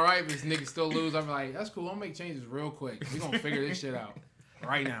start doing all right, but this nigga still lose. I'm like, that's cool. I'll make changes real quick. We gonna figure this shit out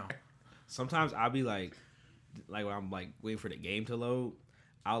right now. Sometimes I'll be like when I'm like waiting for the game to load,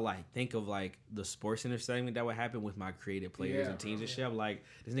 I'll like think of like the Sports Center segment that would happen with my creative players and teams and shit. I'm like,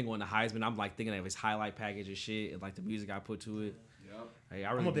 this nigga won the Heisman. I'm like thinking of his highlight package and shit and like the music I put to it. Hey,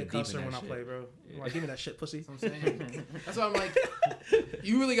 I'm a bit cusser when I play, bro. Yeah. Like, give me that shit, pussy. That's what I'm saying. That's why I'm like,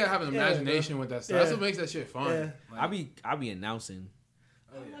 you really gotta have an imagination with that stuff. That's what makes that shit fun. Yeah. Like, I be announcing.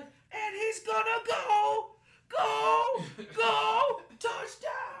 I'm like, and he's gonna go,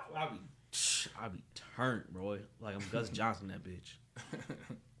 touchdown. I be turned, bro. Like I'm Gus Johnson, that bitch.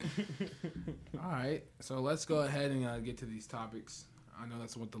 All right, so let's go ahead and get to these topics. I know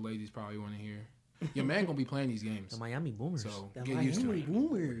that's what the ladies probably want to hear. Your man gonna be playing these games. The Miami Boomers. So get used to it.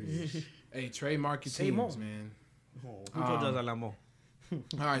 Boomers. Hey, trademark your teams, man. All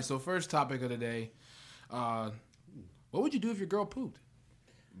right, so first topic of the day. What would you do if your girl pooped?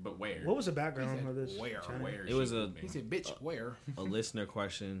 But where? What was the background of this? Where? It was He said, "Bitch, where?" A listener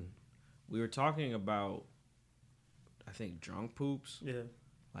question. We were talking about, I think, drunk poops. Yeah.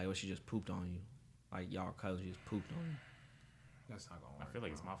 Like when she just pooped on you. Like y'all cousins just pooped on you. That's not gonna work. I feel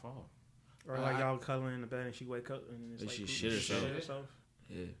like it's my fault. Or like y'all cuddling in the bed and she wake up and it's like she shit herself.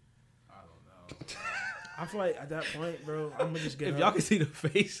 Yeah. I don't know. I feel like at that point, bro, I'm gonna just get If up. y'all can see the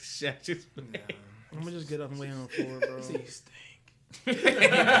face, just I'm gonna just get up and lay on the floor, bro. See, you stink.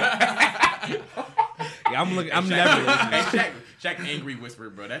 Yeah, I'm looking. I'm never. Hey, Shaq angry whisper,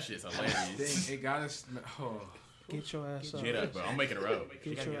 bro. That shit's hilarious. It gotta smell. Oh. Get your ass up. Get up, bro. I'm making a road.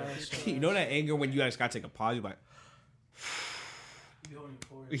 Get your ass up. You know that anger when you guys gotta take a pause. You're like, You going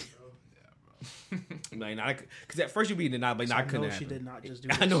for it, bro. like, because at first you'd be denied, like, I couldn't happen. She did not just do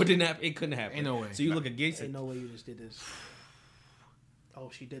this. I know it didn't happen. It couldn't happen. Ain't no way. So you look against it. Ain't no way you just did this. Oh,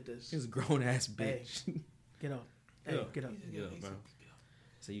 she did this. This grown ass bitch. Hey, get up. Hey, get up. Get up, bro.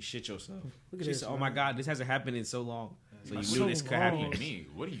 So you shit yourself. Look at She this. said, "Oh my God, this hasn't happened in so long." So you So knew this could happen. long. What do you mean?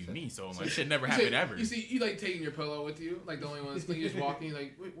 What do you mean so much? This shit never happened ever. You see, you like taking your pillow with you, like the only one that's you just walking.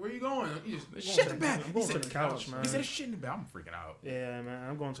 Like, where are you going? You just Shit in the back. I'm going to the couch, man. He said shit in the back. I'm freaking out. Yeah, man.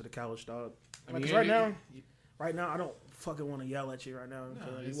 I'm going to the couch, dog. I mean, Because right now, I don't fucking want to yell at you right now.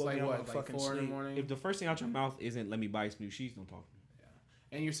 No, You it's woke like me up what, out of like fucking 4 in the sleep. morning, If the first thing out your mouth isn't "Let me buy you some new sheets," don't talk to me.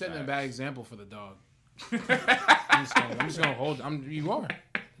 and you're setting a bad example for the dog. I'm just gonna hold. You are.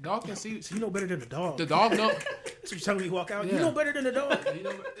 The dog can see. So you know better than the dog. The dog know. That's what you telling me you walk out. Yeah. You know better than the dog. You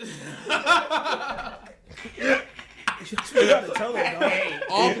know, That's what you gotta tell her,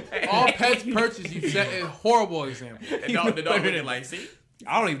 dog. all pets purchase you set a horrible example. The dog looking like, see?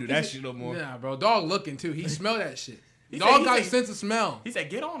 I don't even do that shit no more. Nah, bro. Dog looking too. He smelled that shit. He Dog said- got he a said- sense of smell. He said,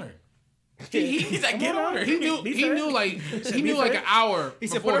 get on her. He said, get on her. He knew. Be He fair. knew like he knew be like fair. an hour. He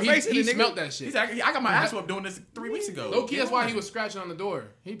said, before "Put her face in he it, nigga." smelled that shit. He said, I got my ass whooped doing this 3 weeks ago. Low key, Get that's why on he her. was scratching on the door.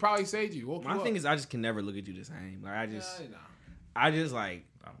 He probably saved you. Woke My you thing up. is, I just can never look at you the same. Like Nah. I just like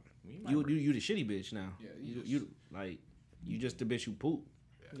You you the shitty bitch now. Yeah, you like you just the bitch who poop.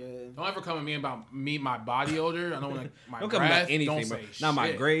 Yeah. Don't ever come at me about my body odor. I don't want my Don't come about breath. anything, Don't bro. say Not my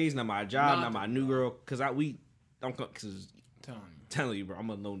shit. grades, not my job, not my Nothing, new bro. girl. Cause don't come. Cause Telling you. telling you, bro, I'm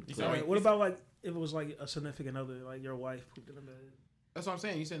alone. said, Alright, what about like if it was like a significant other, like your wife pooped in the bed? That's what I'm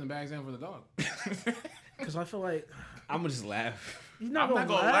saying. You setting the bad example for the dog. Because I feel like I'm gonna just laugh. you're I'm not not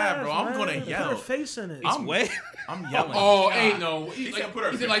gonna gonna laugh, bro. I'm man. gonna Put yell. her face in it. It's wet. I'm yelling. Oh, God. ain't no. He Like, said, put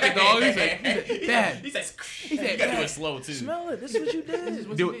her. he said like a dog. He said, Dad. He said, said, you gotta do "Dad." it slow too. Smell it. This is what you This is did.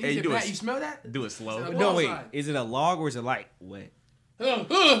 what Do you it- did. hey, He you said, do it. "Matt, you smell that? Do it slow. So- No, wait. outside. Is it a log or is it like wet?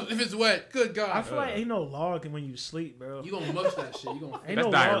 If it's wet, good God. I feel like ain't no log when you sleep, bro. You gonna mush that shit. You gonna. Ain't That's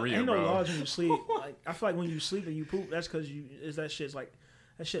no diarrhea, ain't bro. no logs when you sleep. Like I feel like when you sleep and you poop, that's because that shit's like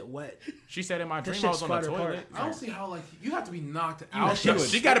that shit wet. She said in my That dream shit I was on the splatter toilet. apart. I don't see how like you have to be knocked that out. shit though. was-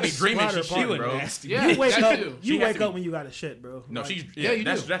 She gotta be dreaming Splatter she apart. shit, bro. Nasty. Yeah, You wake that up. too. She You has wake to up be- when you got a shit, bro. No, Like, she's Yeah, you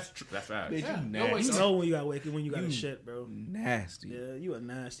that's do. that's facts. Bitch, Yeah, you no way. nasty. you know when you got wake when you got You- a shit, bro. Nasty. Yeah, you a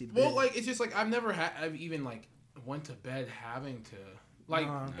nasty bitch. Well, like it's just like I've even like went to bed having to like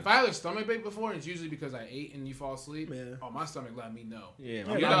Nah. if I had a stomach ache before, and it's usually because I ate and you fall asleep. Yeah. Oh, my stomach let me know.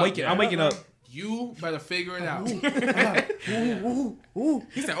 Yeah, Yeah, I'm waking up. You better figure it out. He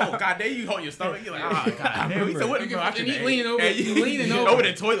said, "Oh God, damn, you hold your stomach." You're like, "Ah, God damn." He said, "What, bro? I And should you leaning over- Hey, you leaning over. over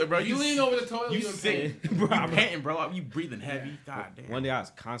the toilet, bro. You lean over the toilet. You You sick, bro? I'm panting, bro. You breathing heavy. God damn. One day I was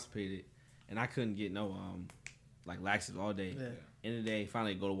constipated and I couldn't get no like laxative all day. Yeah. End of the day,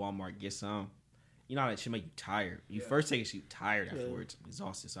 finally go to Walmart, get some. You know how that shit make you tired. You Yeah. first take it, you tired Yeah. afterwards,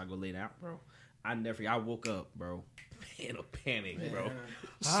 exhausted. So I go lay down, bro. I never forget. I woke up, bro, in a panic, bro.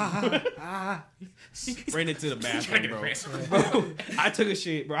 Ran into the bathroom, bro. I took a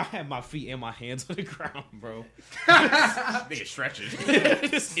shit, bro. I had my feet and my hands on the ground, bro. Nigga stretching.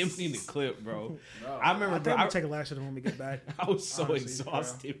 Just emptying the clip, bro. I remember, bro. I'm gonna take a laxative when we get back. I was so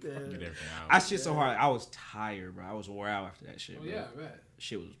exhausted, bro. I shit so hard. I was tired, bro. I was wore out after that shit, bro. Yeah, I bet.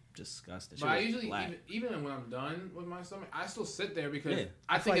 Shit was disgusting. But I usually, even when I'm done with my stomach, I still sit there because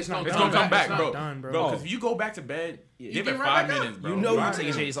I think it's gonna come back, bro. Done, bro. Because if you go back to bed, give it right 5 minutes, bro. You know you take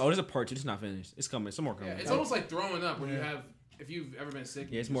a shit. Oh, there's a part 2. It's not finished. It's coming. Some more coming. Yeah, it's almost like throwing up when you have. If you've ever been sick,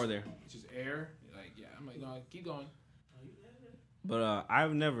 it's more there. It's just air. Like, yeah, I'm like, no, keep going. But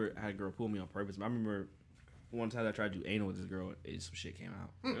I've never had a girl pull me on purpose. But I remember one time I tried to do anal with this girl, some shit came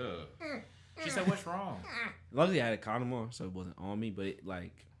out. She said, "What's wrong?" Luckily, I had a condom on, so it wasn't on me. But it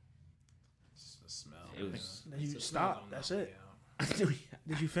like, the smell. It was. You stop. That's it.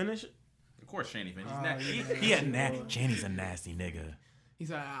 Did you finish it? Of course, Shanny finished. Shanny's a nasty nigga. He's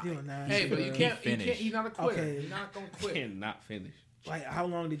like, nasty, hey, but you can't finish. He's not a quitter. Okay. He's not gonna quit. Cannot finish. Like, how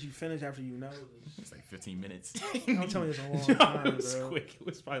long did you finish after you know? It's like 15 minutes. Don't tell me it's a long time, It was bro. quick. It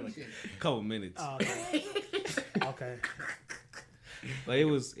was probably like a couple minutes. Oh, okay. Okay. But it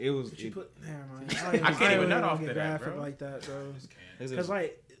was. Never mind. I can't even nut off get to that, graphic bro. like that, bro. Because Because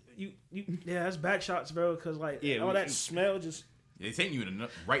like you, that's back shots, bro. Because like all that smell just. It's hitting you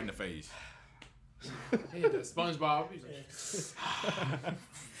right in the face. He had that SpongeBob.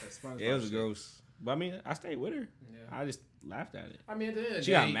 it was gross. But I mean, I stayed with her. Yeah. I just laughed at it. I mean, at the end of the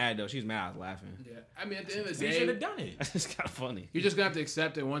She day, got mad though. She was mad I was laughing. Yeah, I mean, at the end of the So you day, should have done it. It's kind of funny. you're just gonna have to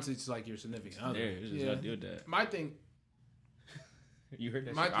accept it once it's like your significant other. Yeah, you just gotta deal with that. My thing, You heard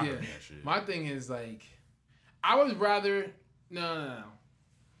that? my shit? I heard that shit. my thing is like, I would rather no.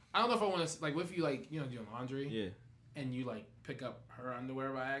 I don't know if I want to like. What if you like doing laundry? Yeah. And you like pick up her underwear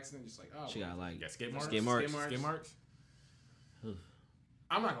by accident, just like She got like skid marks. Skid marks. Skid marks.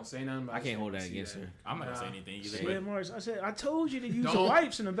 I'm not gonna say nothing. But I can't hold that see against her. I'm not gonna say anything either. Yeah, Mars. I said I told you to use the Don't-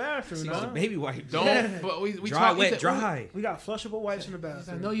 wipes in the bathroom. It's a Dog. baby wipe. Don't. But we Dry, talk, wet, dry. We got flushable wipes in the I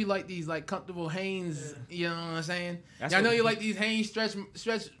bathroom. know you like these like comfortable Hanes. You know what I'm saying? That's I know what- you like these Hanes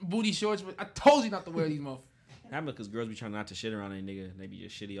stretch booty shorts, but I told you not to wear these motherfuckers. Happened because girls be trying not to shit around a nigga. They be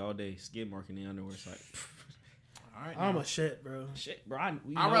just shitty all day, skid marking the underwear. It's like, All right, I'm a shit, bro. shit, bro. I'd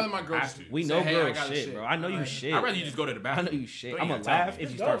rather my girl. have to. We say, know hey, I girls gotta shit, bro. I know you Like, shit. I'd rather you just go to the I bathroom. know you shit. Don't I'm even gonna tell laugh me.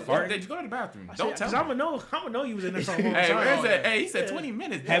 if you Go. start farting. Just go to the bathroom. Because Don't tell I'm me. gonna know you was in there for a long Hey, time. where's that? Hey, he said 20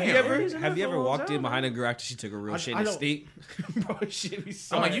 minutes. Have you Damn. ever He's in there have you for ever a long walked in time, behind a girl after she took a real shit and don't- state? Bro, shit be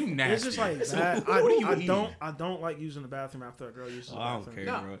so. I'm like, you nasty. It's just like So that. what are you I eating? don't like using the bathroom after a girl uses the Oh, I don't bathroom. care,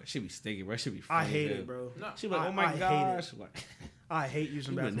 No. bro. She be stinking, bro. She be. I funny, hate dude. it, bro. No. She be like, I- oh my I hate gosh, like, I hate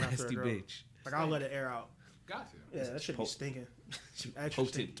using you the a bathroom after a nasty girl. bitch. Like I'll let it air out. Got to. Yeah, that should be stinking. She Extra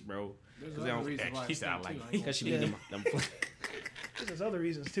stinky. potent, bro. There's Cause they other don't- reasons why He said I stink, like too, it. ain't Because she gonna- be them There's other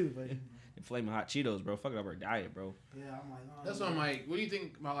reasons too, but flaming hot Cheetos, bro. Fucking up her diet, bro. yeah, I'm like, oh, That's what I'm like. What do you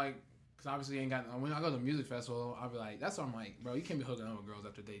think about like? Because obviously you ain't got. When I go to a music festival, I'll be like, that's what I'm like, bro. You can't be hooking up with girls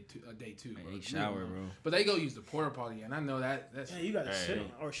after day two. Man, Bro. they shower, bro. But they go use the porta potty, and I know that's. Yeah, you gotta sit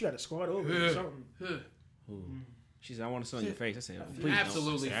on, or she gotta squat over Yeah. or something. Ooh. She said, I want to sit on your face. I said, oh, please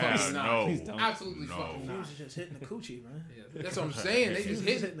Absolutely don't. Yeah, fucking not. no. Please don't. Absolutely No. fucking not. Fumes is just hitting the coochie, man. Yeah, that's what I'm saying. They just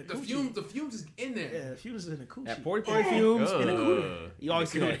Fumes hit in the the coochie. fumes. The fumes is in there. Yeah, fumes is in the coochie. That porty fumes in a cooter. Ugh. You always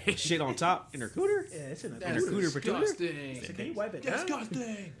see that shit on top in her cooter. Yeah, it's in the That's coochie. cooter for tutor? disgusting. So can you wipe it down?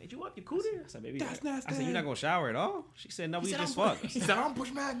 Disgusting. Did you wipe your cooter? I said, baby, That's I nasty. said, you're not gonna shower at all. She said, no, we just fuck. He said, I'm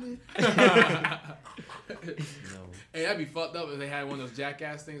push magnet. No. Hey, that'd be fucked up if they had one of those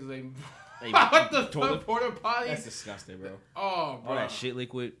jackass things. They Hey, what the toilet- porta potty? That's disgusting, bro. Oh, bro. All that shit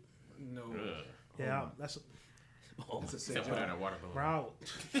liquid. No. Yeah, that's That's a sick Except put job. that in a water balloon. bro.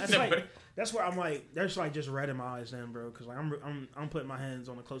 That's like that's where I'm like. There's like just red in my eyes then, bro. Because like I'm putting my hands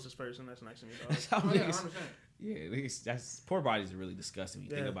on the closest person that's next to me, dog. That's how Oh, yeah, niggas. 100%. Yeah, niggas, that's poor bodies are really disgusting. When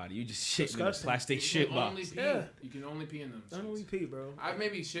you think Yeah. about it, you just shit in a Disgusting. plastic You shit can only box. pee. Yeah. You can only pee in them. Don't shits. repeat, bro. I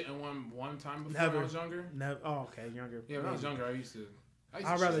maybe shit in one time before Never. when I was younger. Never. Oh, okay, younger. Yeah, when I was younger, I used to I'd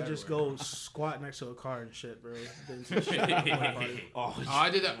shit rather just everywhere. go squat next to a car and shit, bro. Than to shit in the porta potty. Oh, Oh, I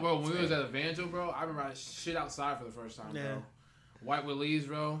did that. Well, when we was at Evangel, bro, I remember I shit outside for the first time, Yeah. bro. White with leaves,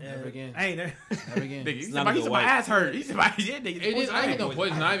 bro. Yeah. Never again. I ain't there. Never again. Nigga, he said not my, a he good said my wipe. ass hurt. He said my yeah, nigga. It is. I ain't get no Poison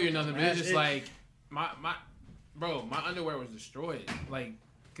poison ivy or nothing, but it's just It- like my bro, my underwear was destroyed. Like,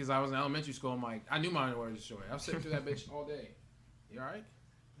 cause I was in elementary school. I'm like, I knew my underwear was destroyed. I was sitting through that bitch all day. You all right?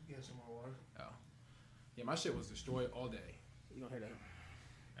 Get some more water. Oh, yeah, my shit was destroyed all day. You gonna hear that?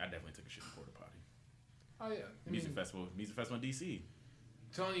 I definitely took a shit in porta potty. Oh yeah, I Music mean, festival in DC.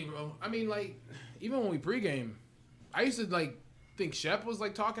 telling you, bro. I mean, like, even when we pregame, I used to like think Shep was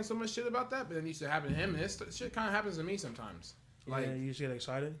like talking so much shit about that, but then it used to happen to him. And this shit kind of happens to me sometimes. Like, you just get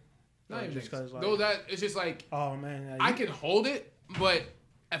excited. Not even just because, like, though that it's just like, oh man, I can hold it, but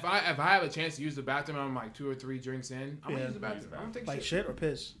if I have a chance to use the bathroom, I'm like 2 or 3 drinks in. I'm gonna use the bathroom. I'm gonna take like shit or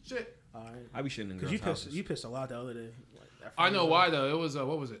piss. Shit. All right. I be shitting in girls' houses. You pissed a lot the other day. Like, I know why though. It was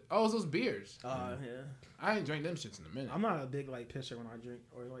what was it? Oh, it was those beers. Yeah. I ain't drank them shits in a minute. I'm not a big like pisser when I drink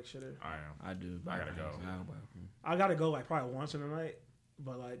or like shitter. I am. I do. I gotta go. I gotta go like probably once in a night,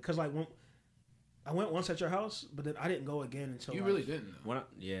 but like, cause like when I went once at your house, but then I didn't go again until you like, really didn't.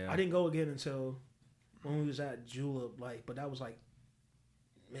 I didn't go again until when we was at Julep, like, but that was like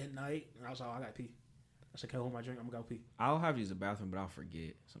midnight, and I was like, oh, I gotta pee. I said, can I hold my drink? I'm gonna go pee. I'll have to use the bathroom, but I'll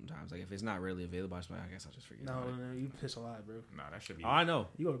forget sometimes. Like if it's not really available, I guess I'll just forget. No, you piss a lot, bro. Nah, that should be. Oh, I know.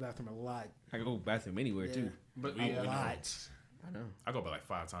 You go to the bathroom a lot. I can go to the bathroom anywhere too. But a lot. I know. I go about like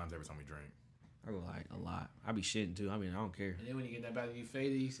 5 times every time we drink. I go like a lot. I be shitting too. I mean, I don't care. And then when you get that bathroom, you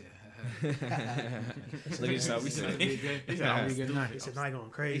fade it. You say, "Look at yourself." He said, "I'll be good night." He said, "Not going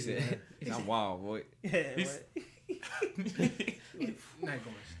crazy." He said, "I'm wild, boy." Yeah. Not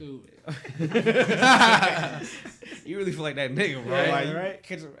going stupid. You really feel like that nigga, bro. Yeah, like, right?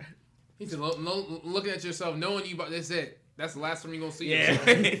 He said, looking at yourself, knowing you, but that's it. That's the last time you're gonna see yeah.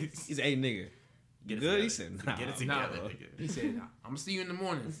 yourself. He said, "Hey, nigga, you good?" He said, "Nah, get it together." He said, "I'm gonna see you in the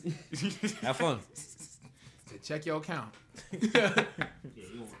morning. Have fun." Said, check your account." Yeah,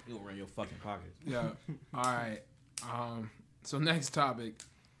 you won't run your fucking pockets. Yeah. All right. So next topic.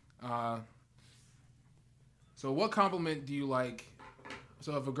 So what compliment do you like?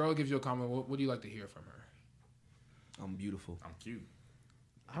 So if a girl gives you a compliment, what do you like to hear from her? I'm beautiful. I'm cute.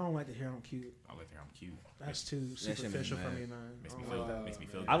 I don't like to hear I'm cute. I like to hear I'm cute. That's too superficial for me, man. Makes me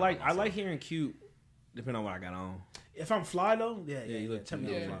feel good. I like hearing cute, depending on what I got on. If I'm fly though, yeah, you look tell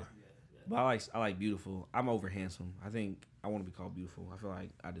me I'm fly. But I like beautiful. I'm over handsome. I think I want to be called beautiful. I feel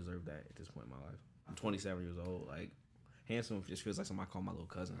like I deserve that at this point in my life. I'm 27 years old. Like handsome just feels like something I call my little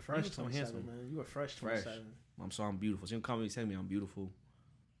cousin. Fresh 27, man. You a fresh 27. I'm beautiful. So you can tell me I'm beautiful,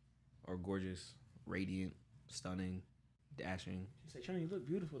 or gorgeous, radiant, stunning, dashing. You say, Trini, you look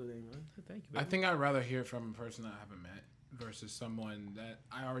beautiful today, man. Thank you. I think I'd rather hear from a person I haven't met versus someone that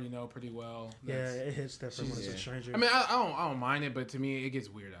I already know pretty well. Yeah, it hits different when it's a stranger. I mean, I don't mind it, but to me, it gets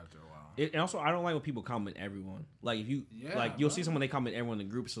weird after a while. And also, I don't like when people comment everyone. Like if you you'll see someone they comment everyone in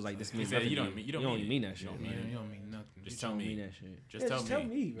the group. So it's like this means nothing. You don't mean that shit. You don't mean nothing. Just tell me that shit. Just tell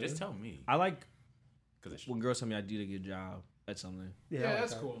me. Bro. Just tell me. I like when girls tell me I did a good job at something. Yeah,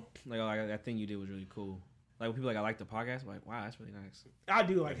 that's cool. Like that thing you did was really cool. Like when people like I like the podcast, I'm like, wow, that's really nice. I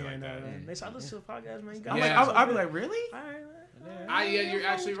do like hearing that, man. They say I listen to the podcast, man. I'll be like, really? All right, you're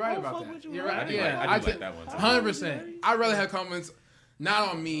actually right about that. You're right. I do like that one. 100%. I'd rather have comments not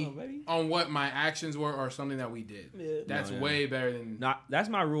on me, on what my actions were or something that we did. Yeah. That's way better than. That's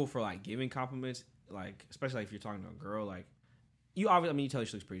my rule for like giving compliments. Like especially like, if you're talking to a girl, like you obviously, I mean, you tell her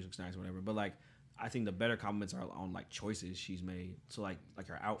she looks pretty, she looks nice, or whatever. But like, I think the better compliments are on like choices she's made. So like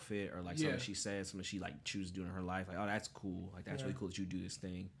her outfit or like something she said, something she like chooses to do in her life. Like, oh, that's cool. Like that's really cool that you do this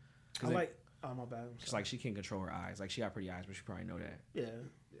thing. I like. Oh my bad. It's like she can't control her eyes. Like she got pretty eyes, but she probably know that. Yeah.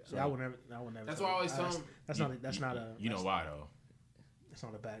 So I would never. That's why I always tell them. That's not a. You know why though? That's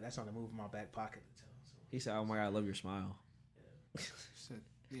not a back. That's not a move in my back pocket. He said, "Oh my god, I love your smile."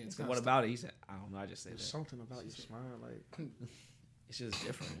 Yeah. So what about it? He said, "I don't know. I just said There's that." Something about your smile, like it's just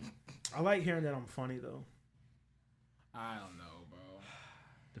different. I like hearing that I'm funny though. I don't know, bro.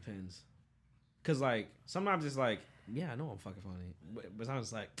 Depends. Cause like sometimes it's like, yeah, I know I'm fucking funny, but sometimes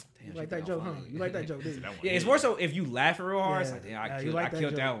it's like, damn, you like that joke, huh? You like that joke, didn't you? Yeah, it's more so if you laugh real hard, it's like, damn, I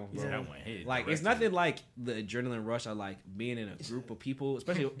killed that one, bro. Yeah. That one hit. Like it's nothing like the adrenaline rush of like being in a group of people,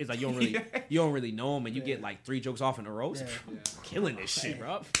 especially it's like you don't really know them and you get like 3 jokes off in a row. I'm killing this shit,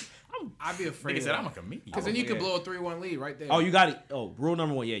 bro. I'd be afraid. Nigga said I'm a comedian. Because then you could blow a 3-1 lead right there. Oh, you got it. Oh, rule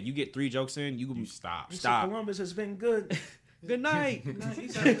number 1, you get 3 jokes in, you stop. Columbus has been good. Good night. He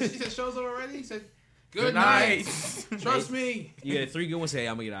said show's over already. He said good night. Trust me. You get 3 good ones. Hey,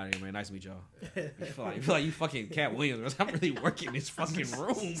 I'm gonna get out of here, man. Nice to meet y'all. You feel like you fucking Cat Williams. I'm really working this fucking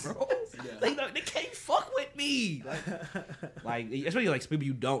room, bro. They can't fuck with me. Like especially like people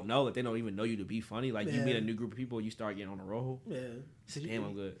you don't know, that they don't even know you to be funny. Like you meet a new group of people, you start getting on a roll. Yeah. Damn,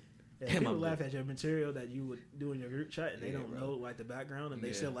 I'm good. Yeah, people laugh at your material that you would do in your group chat, and they don't know like the background, and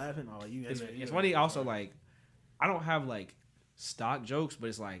they still laughing. Oh, you. It's funny. Also, like I don't have like stock jokes, but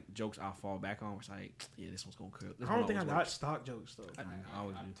it's like jokes I'll fall back on. It's like, yeah, this one's gonna kill. I don't think I got stock jokes though. I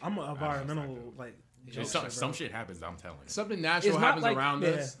always do. I'm an environmental like. Some shit happens. I'm telling you. Something natural happens like, around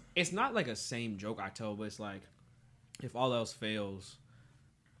us. It's not like a same joke I tell, but it's like if all else fails,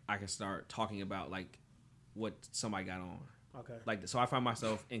 I can start talking about like what somebody got on. Okay. Like, so I find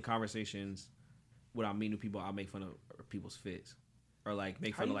myself in conversations when I meet new people, I'll make fun of people's fits. Or like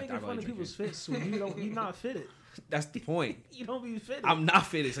make fun of like the alcohol people's fits when you're not fitted. That's the point. You don't be fitted. I'm not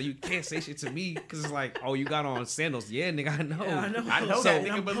fitted, so you can't say shit to me because it's like, oh, you got on sandals. Yeah, nigga, I know. Yeah, I know. I know So, that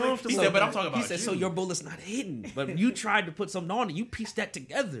nigga, but look, he said, but I'm talking about He said, you. so your bullet's not hidden, but you tried to put something on it. You pieced that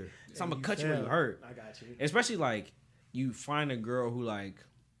together. So I'm gonna cut you when you hurt. I got you. Especially like you find a girl who like,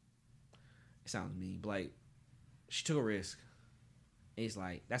 it sounds mean, but like she took a risk. And he's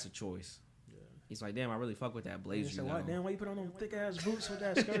like, that's a choice. He's like, damn, I really fuck with that blazer. He said, why, damn, why you put on them thick ass boots with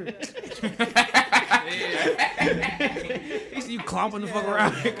that skirt? He said, you clomping the fuck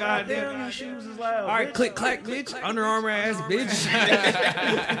around. God damn, your shoes is loud. All right, bitch. click, clack, bitch. Under Armour ass bitch.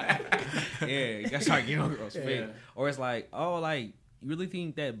 Yeah, that's how you know girls fit. Or it's like, oh, like, you really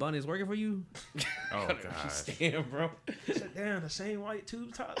think that bun is working for you? Oh, gosh. Damn, bro. He said, damn, the same white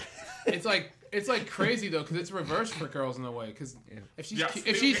tube top. It's like crazy though, because it's reversed for girls in a way. Because if she's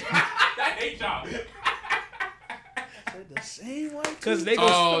I hate y'all. The same white tube Because they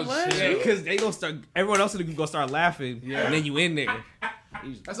Oh, go, shit. because they gonna start. Everyone else is gonna start laughing, and then you in there.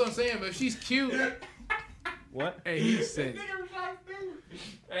 That's what I'm saying. But if she's cute, What? hey, he's sick.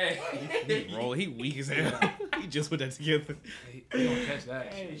 Hey, Bro, he weak as hell. He just put that together. He don't catch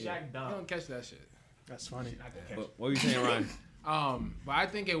that. hey, shit. Shaq He Dog. don't catch that shit. That's funny. But what were you saying, Ryan? But I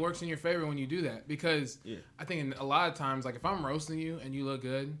think it works in your favor when you do that because I think in a lot of times, like if I'm roasting you and you look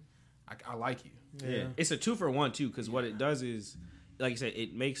good, I like you. Yeah, it's a 2-for-1 too. Because what it does is, like you said,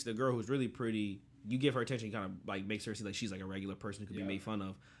 it makes the girl who's really pretty. You give her attention, kind of like makes her see like she's like a regular person who could be made fun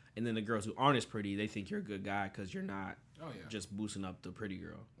of. And then the girls who aren't as pretty, they think you're a good guy because you're not just boosting up the pretty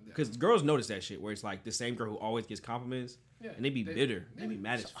girl. Because girls notice that shit where it's like the same girl who always gets compliments and they be bitter. They be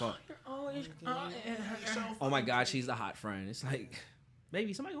mad as fuck. Oh my God, she's the hot friend. It's like,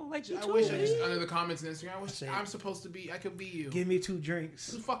 baby, somebody gonna like you I too. wish I just under the comments on Instagram. I wish I'm supposed to be. I could be you. Give me 2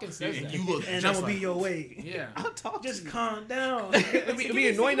 drinks. Who fucking says that? You look And just I'm gonna like be your weight. Yeah. I'll talk. Just calm down. It'd be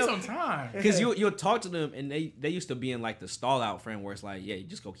annoying though. Sometimes. Because you'll talk to them and they used to be in like the stall out friend where it's like, yeah, you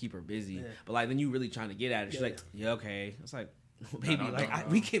just go keep her busy. Yeah. But like then you really trying to get at her. She's like, yeah, okay. It's like, baby, No.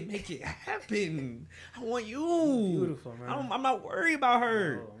 we can make it happen. I want you. Beautiful, man. I'm not worried about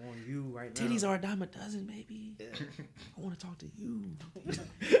her. Oh, I want you right now. Titties are a dime a dozen, baby. I want to talk to you.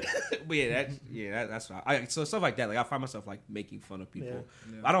 But that's what so stuff like that. Like I find myself like making fun of people.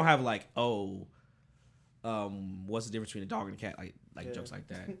 Yeah. I don't have like, what's the difference between a dog and a cat? Like jokes like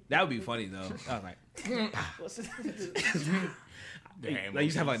that. That would be funny though. I was like, What's it? like you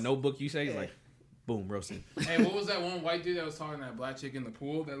used to have like a notebook. You say like, boom, roasted. Hey, what was that one white dude that was talking to that black chick in the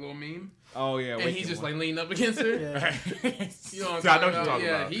pool? That little meme. Oh yeah, And he's just like leaning up against her. Yeah. You know what I'm So I know talking what you're about? talking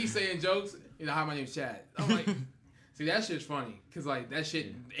Yeah, about. he's saying jokes. You know, hi, my name's Chad. I'm like, see, that shit's funny because like that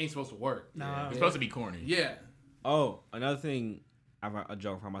shit ain't supposed to work. Nah. It's supposed to be corny. Yeah. Oh, another thing a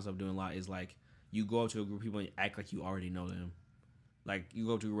joke I find myself doing a lot is like you go up to a group of people and you act like you already know them. Like you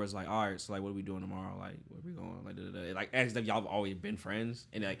go up to a group where it's like, all right, so like, what are we doing tomorrow? Like, where are we going? Like, like as if y'all have always been friends,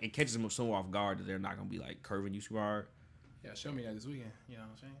 and like it catches them so off guard that they're not gonna be like curving you too hard. Yeah, show me that this weekend. You know what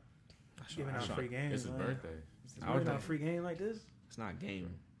I'm saying? Giving out free games. It's his man. birthday. Giving out free game like this. It's not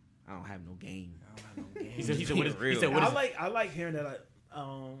game. I don't have no game. He said, what is Real. he said, what is I like hearing that.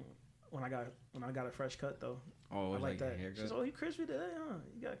 When I got a fresh cut though. Oh, I like that. She said, "Oh, you crispy today, huh?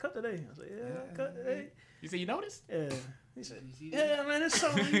 You got a cut today?" I was like, "Yeah, cut today." You said you noticed? Yeah. He said, "Yeah, man, it's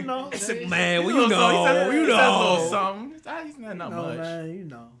something, you know." Man, well, He you said a little know. something. He's not No, much. man, you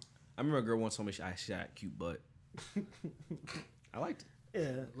know. I remember a girl once told me she had cute butt. I liked it.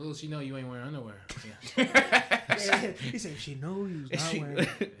 Yeah. Little she know you ain't wearing underwear. Yeah. He said, "She knows you was not wearing." I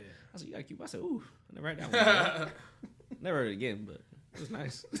said, you got cute butt. I said, ooh, I never heard that one. Never heard it again, but it was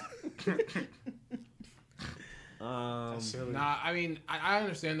nice. Nah, I mean, I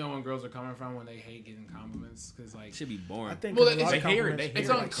understand though when girls are coming from when they hate getting compliments because like It should be boring. I think Well, a lot they of hear it, compliments they be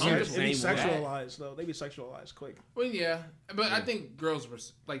hear it. like It's uncomfortable. They be Same way. sexualized though. They be sexualized quick. well, yeah, but I think girls were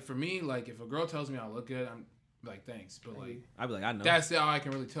like for me, like if a girl tells me I look good, I'm like thanks, but like I'd be like, I know. that's all I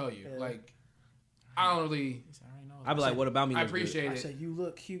can really tell you. Yeah. Like I don't really. I'd be like, what about me? I looks good? appreciate I it. said, "You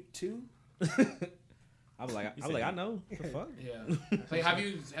look cute too." I'd be like, I know. The fuck? Yeah. Like,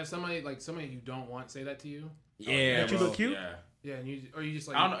 have somebody you don't want say that to you? Yeah, That you bro. look cute. Yeah. Yeah, and you or you just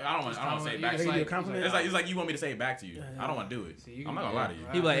like I don't want to say it back. Hey, you a compliment? It's like you want me to say it back to you. I don't want to do it. See, you I'm can not do gonna lie it. to you.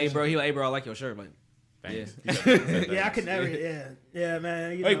 He be like, hey bro, I like your shirt. I'm like, Thanks. Yeah, I could never. Yeah,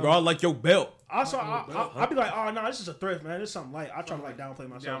 man. You hey know. bro, I like your belt. Also, I'd be like, "Oh no, this is a thrift, man. This is something light." I try to like downplay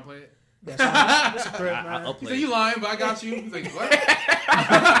myself. Downplay it. That's a threat, man. He said, you lying, but I got you. He's like, what?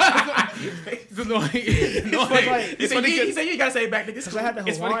 It's annoying. He said, you gotta say it back, nigga. Because I had the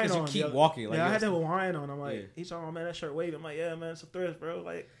Hawaiian on. You keep walking. Like, I had the Hawaiian on. I'm like, he's like, oh, man, that shirt waving. I'm like, yeah, man, it's a threat, bro.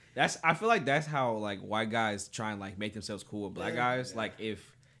 Like, I feel like that's how, like, white guys try and, like, make themselves cool with black guys. Like, if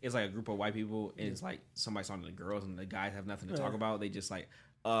it's, like, a group of white people and it's, like, somebody's talking to the girls and the guys have nothing to talk about, they just, like,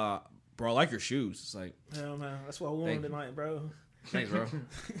 bro, I like your shoes. It's like, hell, man, that's what I wore tonight, bro. Thanks, bro.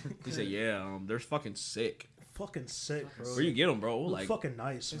 He said, yeah, they're fucking sick. Fucking sick, bro. Where you get them, bro? Like, fucking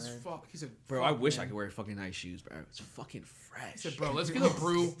nice, man. He said, bro, I wish I could wear fucking nice shoes, bro. It's fucking fresh. He said, bro, let's get a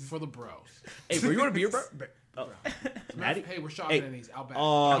brew for the bros. Hey, bro, you want a beer, bro? Oh. Maddie? Hey, we're shopping in these Outback.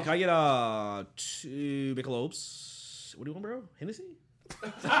 Can I get 2 Michelob's? What do you want, bro? Hennessy? He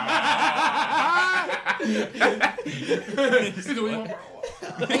said, what do you want, bro?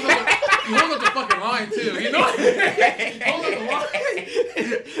 You hold up the fucking line, too. You know? Hold up the line.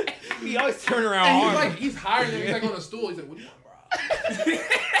 He always turn around hard. He's higher than he's like on a stool. He's like, what do you want, bro?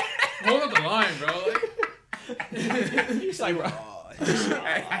 Hold up the line, bro. He's like, bro.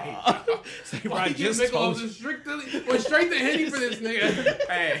 Went straight to Henny for this nigga.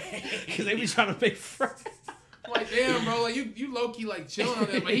 Hey, because they be trying to make friends. I'm like, damn, bro, like you low key like chilling on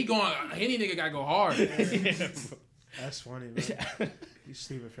that, but he going Henny nigga gotta go hard. That's funny, man. You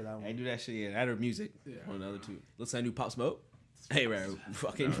stupid for that one. I do that shit. Yeah, that or music. Yeah. On the other two. Let's say I new Pop Smoke. Hey, bro,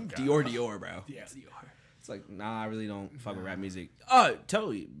 fucking Dior, bro. Yeah, Dior. It's like, nah, I really don't fuck with rap music.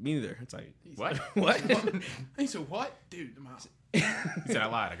 Totally, me neither. It's like, what? What? He said, what? Dude, he said, I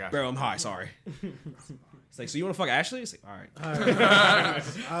lied. I got you. Bro, I'm high. Sorry. It's like, so you want to fuck Ashley? It's like, all right. I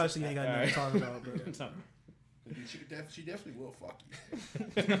honestly ain't got nothing to talk about, bro. She definitely will fuck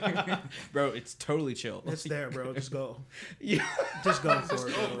you. Bro, it's totally chill. It's there, bro. Just go. Yeah. Just go for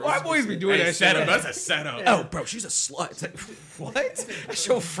it, bro. White boys be doing that shit. That's a setup. Yeah. Oh, bro, she's a slut. It's like, what? That's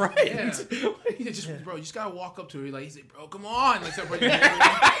your friend. Yeah. He said, bro, you just gotta walk up to her. He said, bro, come on. Like, bro,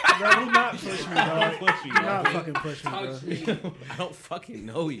 do not push me, dog. Do not fucking push me, bro. I don't fucking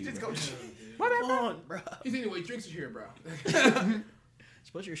know you. Just go. Come on, bro. He said, anyway, drinks are here, bro.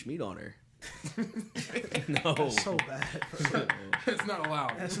 Just put your schmeat on her. No. That's so bad, bro. It's not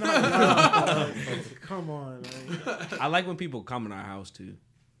allowed. That's not allowed. Come on, man. I like when people come in our house, too.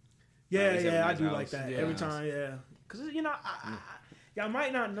 Yeah, I do like that. Every time, yeah. Because, you know, y'all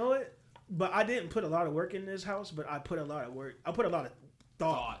might not know it, but I didn't put a lot of work in this house, but I put a lot of work. I put a lot of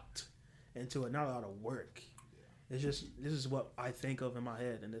thought into it, not a lot of work. It's just, this is what I think of in my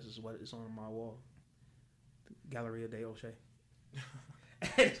head, and this is what is on my wall. Galleria de O'Shea.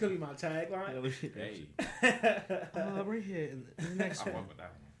 It's gonna be my tagline. Hey. Right here in the next I with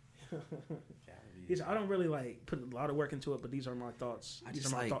that one. I don't really like put a lot of work into it, but these are my thoughts.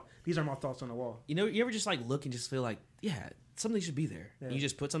 These are my thoughts on the wall. You know, you ever just like look and just feel like, yeah, something should be there. Yeah. You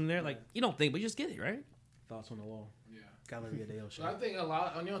just put something there, like you don't think, but you just get it, right? Thoughts on the wall. Yeah. Galleria de O'Shea. So I think a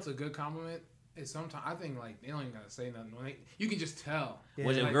lot. You know, it's a good compliment. Is sometimes I think like they don't even gotta say nothing. You can just tell. Yeah.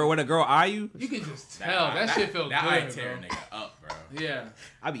 When a girl eye you, you can just tell. That shit feels good. That tear nigga up, bro. Yeah.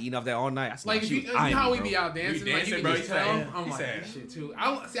 I be eating off that all night. Like you know how we be out dancing, like you can just tell. I'm like that shit too.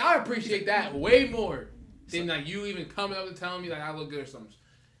 I appreciate that way more than like you even coming up and telling me like I look good or something.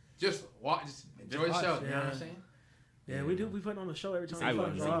 Just watch, just enjoy the show. You know what I'm saying? Yeah, we do. We put on the show every time. I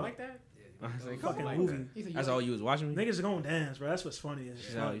would like that. Fucking movie. That's all you was watching me? Niggas gonna dance, bro. That's what's funny. You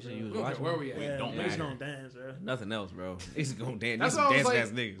was watching where we at? Yeah, niggas gonna dance, bro. Nothing else, bro. Niggas gonna dance. That's all dance like, ass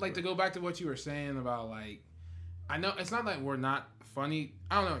niggas. Like to go back to what you were saying about like, I know it's not like we're not funny.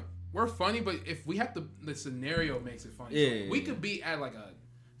 I don't know. We're funny, but if we have to, the scenario makes it funny. Yeah, so we could be at like a,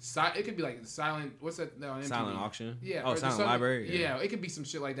 it could be like a silent. What's that? No, silent auction. Yeah. Oh, silent library. Yeah, it could be some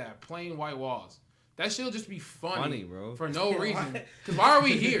shit like that. Plain white walls. That shit'll just be funny bro. For no reason. Because why are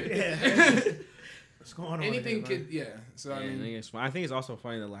we here? What's going on? Anything could, yeah. So I mean, I think it's also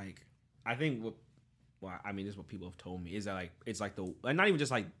funny that like, I think this is what people have told me is that like it's like not even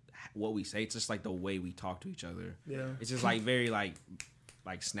just like what we say, it's just like the way we talk to each other. Yeah, it's just like very like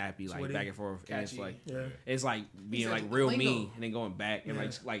snappy, like Switty. Back and forth, Catchy. and it's like it's like being like real mean and then going back and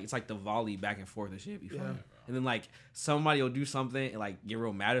like it's like the volley back and forth and shit be funny. And then like somebody will do something and like get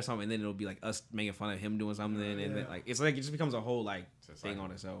real mad or something, and then it'll be like us making fun of him doing something, and then like it's like it just becomes a whole like thing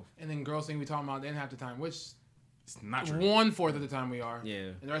on itself. And then girls think we talking about then half the time, which it's not true. 1/4 of the time we are. Yeah.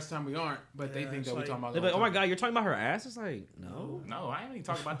 And the rest of the time we aren't. But they think that we talking about. They're like, oh my god, you're talking about her ass? It's like no, I ain't even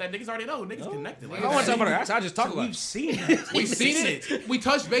talking about that. Niggas already know. Niggas connected. Like, I don't want to talk about her ass. I just talk about. We've seen it. We've seen it. We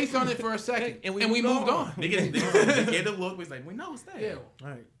touched base on it for a second, and we moved on. Niggas get the look. Was like, we know it's that. Yeah.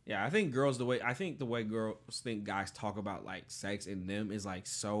 Right. Yeah, I think the way girls think guys talk about like sex in them is like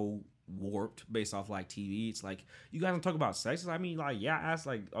so warped based off like TV. It's like, you guys don't talk about sex. I mean, like, yeah, I asked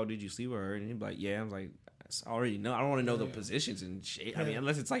like, oh, did you sleep with her? And he'd be like, yeah. I was like, I already know. I don't want to know the positions and shit. I mean,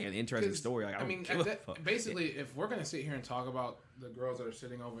 unless it's like an interesting story. Like, basically, if we're gonna sit here and talk about the girls that are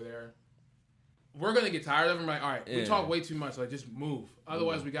sitting over there, we're gonna get tired of them. Like, all right, we talk way too much. Like, just move.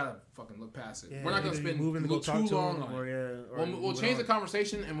 Otherwise, we gotta fucking look past it. We're not gonna spend too long. We'll change the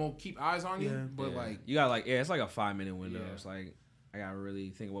conversation and we'll keep eyes on you. But like, you got like, it's like a 5-minute window. Yeah. It's like, I gotta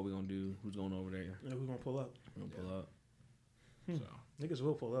really think of what we're gonna do. Who's going over there? Yeah, who's gonna pull up? We're gonna pull up. So niggas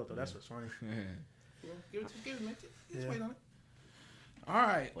will pull up though. That's what's funny. Give it, man. Just wait on it. All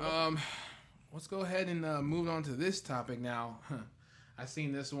right. Let's go ahead and move on to this topic now. I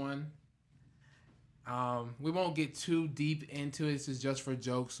seen this one. We won't get too deep into it. This is just for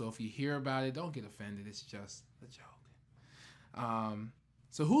jokes. So if you hear about it, don't get offended. It's just a joke.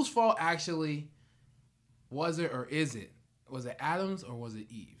 So whose fault actually was it, or is it? Was it Adam's or was it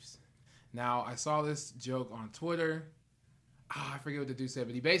Eve's? Now, I saw this joke on Twitter. I forget what the dude said,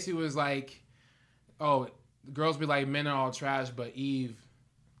 but he basically was like, oh, the girls be like, men are all trash, but Eve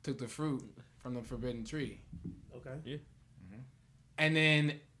took the fruit from the forbidden tree. Okay. Yeah. Mm-hmm. And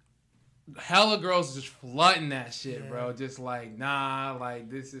then hella girls just flooding that shit, bro. Just like, nah, like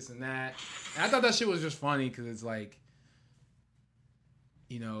this, and that. And I thought that shit was just funny because it's like,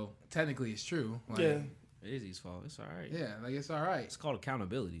 you know, technically it's true. Like, it is his fault. It's all right. Yeah, like it's all right. It's called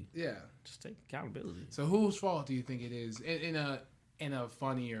accountability. Yeah. Just take accountability. So whose fault do you think it is in a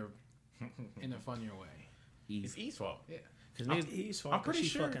funnier way? It's Eve's fault. Yeah. I'm pretty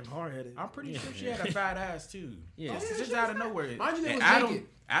sure. Fucking hard-headed. I'm pretty sure she had a fat ass too. Yeah. It's just out of nowhere.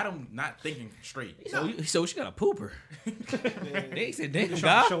 Adam not thinking straight. So she got a pooper. They said, damn,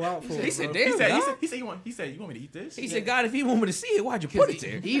 God. God. They said, damn, God. He said, you want me to eat this? He said, God, if you want me to see it, why'd you put it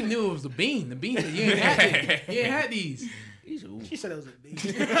there? Eve knew it was the bean. The bean said, you ain't had it. You ain't had these. She said it was a bean.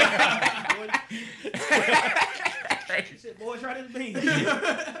 He said, boy, try this bean.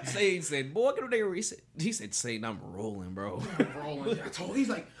 Satan said, boy, get over there. He said, Satan, I'm rolling, bro. I'm rolling. He's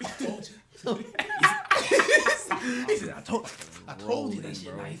like, I told you. He said, I told you that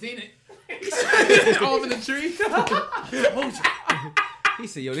shit. Now you seen it. All over the tree. I told you. He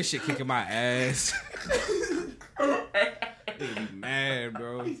said, yo, this shit kicking my ass. He'd be mad,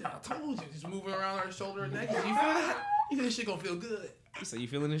 bro. He said, I told you. Just moving around her shoulder and neck. You feel that? He said, this shit gonna feel good. He said, you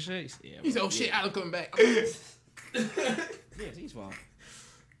feeling this shit? He said, oh shit, Adam coming back. Yeah, it's his fault.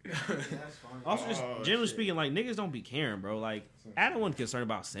 Also, just generally speaking, like, niggas don't be caring, bro. Like, Adam wasn't concerned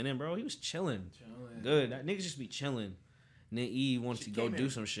about sinning, bro. He was chilling. Good. That niggas just be chilling. And then Eve wants to go do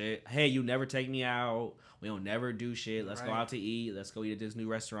some shit. Hey, you never take me out. We don't never do shit. Let's go out to eat. Let's go eat at this new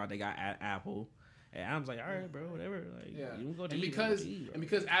restaurant they got at Apple. And Adam's like, all right, bro, whatever. Like, you can go to eat.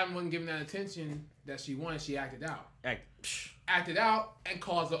 Because Adam wasn't giving that attention that she wanted, she acted out. Acted out and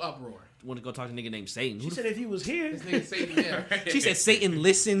caused an uproar. Want to go talk to a nigga named Satan. She said if he was here. This nigga Satan, yeah. She said Satan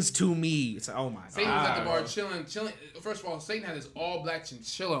listens to me. It's like, oh my God. Satan was at the bar chilling. First of all, Satan had his all black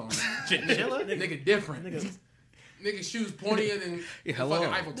chinchilla on. Chinchilla? Nigga different. Nigga shoes pointier than fucking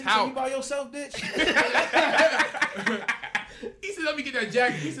Eiffel Tower. You by yourself, bitch? He said, let me get that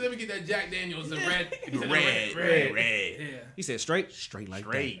Jack. Jack Daniels, the red. Red. Yeah. He said straight like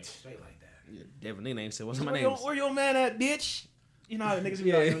that. Straight like that. Yeah, Devin name said, what's my name? Where your man at, bitch? You know how the niggas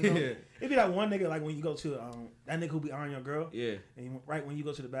be like, you know, it be like one nigga, like when you go to that nigga who be eyeing your girl. Yeah. And right when you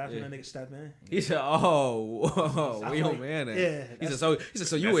go to the bathroom, that nigga step in. He said, "Oh, where your man at?" Yeah. He said,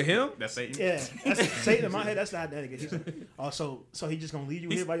 "So you with him?" That's Satan. Yeah. That's Satan in my head. That's not that nigga. He's like, so he just gonna leave you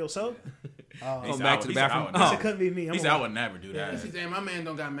here by yourself? Come back to the bathroom. He said, couldn't be me. He said, I would never do that. He said, damn, my man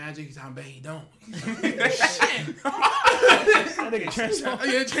don't got magic. He said, I bet he don't. That nigga transform.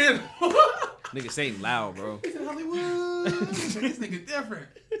 Yeah, transform. Nigga Satan loud, bro. He said, Hollywood. This nigga different.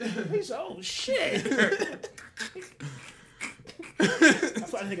 He said, oh shit.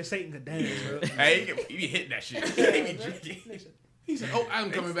 That's why that nigga Satan could dance, bro. Hey, he be hitting that shit. He be drinking. He said, oh,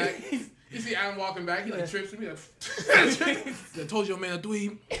 Adam coming back. You see Adam walking back. He like trips me. Like, I told your man a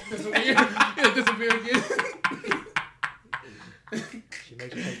dweeb. Disappear again. She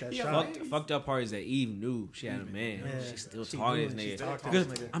makes you take that shot. Fucked up part is that Eve knew she had a man. Yeah. She's still talking this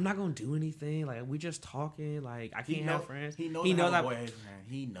nigga. I'm not gonna do anything. Like, we just talking. Like, I can't have friends. He knows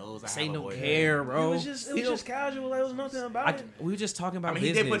I Satan have a don't boy. care, bro. It was just casual. There was nothing about it. We were just talking about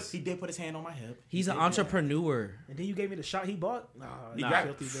business. He did put his hand on my hip. He's an entrepreneur. And then you gave me the shot he bought? Nah.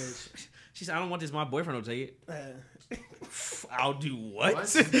 Filthy bitch. She said, I don't want this. My boyfriend will take it. I'll do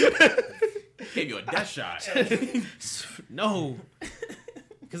what? Gave you a death shot. No.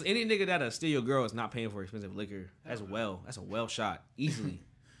 Because any nigga that'll steal your girl is not paying for expensive liquor. That's a well shot. Easily.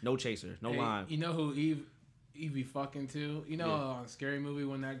 No chaser. No line. You know who Eve Eve be fucking too. You know, on a Scary Movie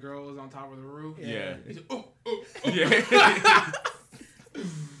when that girl was on top of the roof. Yeah. He said, oh. Yeah.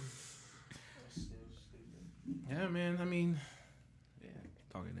 Yeah, man. I mean,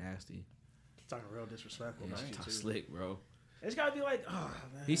 talking nasty. Talking real disrespectful. Yeah, Right? talk slick, bro. It's gotta be like, oh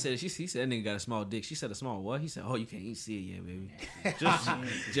man. He said that nigga got a small dick. She said a small what? He said, oh, you can't even see it yet, baby.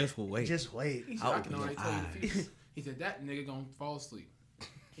 Just wait. Just wait. He said, I can already tell you. He said that nigga gonna fall asleep.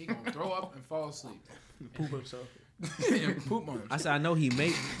 He gonna throw up and fall asleep. Poop himself. And poop on himself. I said I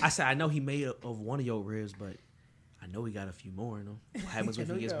know he made of one of your ribs, but I know he got a few more in him. What happens if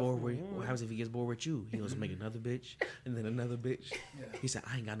he gets bored with? What happens if he gets bored with you? He goes to make another bitch and then another bitch. Yeah. He said,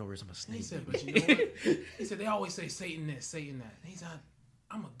 I ain't got no ribs. I'm a snake. He said, but you know what? He said they always say Satan this, Satan that. He said,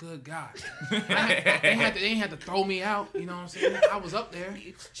 I'm a good guy. They ain't had to throw me out. You know what I'm saying? I was up there.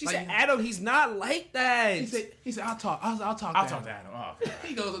 She said, Adam, he's not like that. He said, I'll talk to Adam. Oh,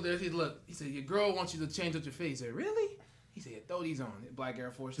 he goes up there. He said, look. He said, your girl wants you to change up your face. He said, really? He said, yeah, throw these on. Black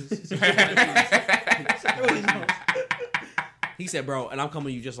Air Forces. He said, throw these on. He said, bro, and I'm coming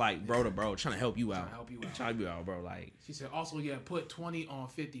to you just like bro to bro, trying to help you out. Trying to help you out, bro. Like she said, also, yeah, put 20 on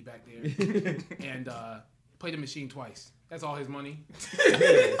 50 back there and play the machine twice. That's all his money.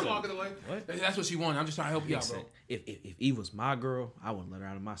 Walking away. What? That's what she wanted. I'm just trying to help you out, bro. If Eve was my girl, I wouldn't let her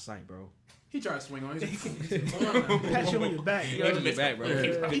out of my sight, bro. He tried to swing on you. Pat you on your back. You on your back,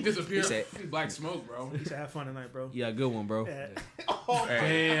 bro. He disappeared. He black smoke, bro. He said, have fun tonight, bro. Yeah, good one, bro. Yeah. Oh,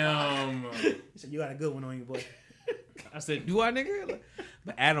 damn. He said, you got a good one on you, boy. I said, do I, nigga?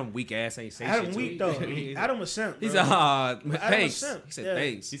 But Adam, weak ass, ain't say Adam shit weak, though. Adam was simp, bro. He said, thanks. He said,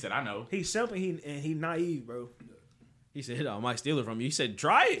 thanks. He said, I know. He's simp and he naive, bro. He said, I might steal it from you. He said,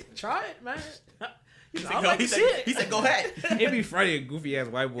 try it. Try it, man. He said, go ahead. It'd be funny, a goofy ass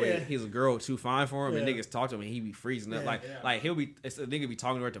white boy. He's a girl too fine for him, and niggas talk to him, and he be freezing up. Like he'll be, it's a nigga be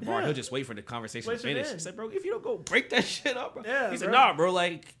talking to her at the bar. He'll just wait for the conversation to finish. He said, bro, if you don't go break that shit up, bro. He said, nah, bro,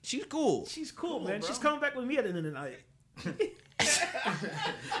 like she's cool. She's cool, man. Bro. She's coming back with me at the end of the night.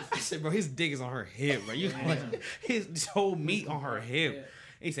 I said, bro, his dick is on her hip, bro. You like his whole meat on her hip. Yeah.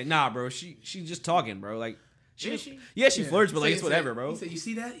 He said, nah, bro, she's just talking, bro. Like she flirts, but like it's whatever, bro. He said, you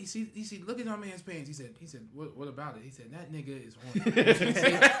see that? You see, look at our man's pants. He said, what about it? He said, that nigga is horny. He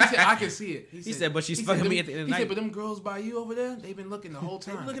said, I can see it. He said, but she's fucking me at the end of the night. He said, but them girls by you over there, they've been looking the whole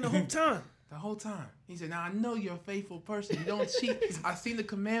time. The whole time. He said, now I know you're a faithful person. You don't cheat. I seen the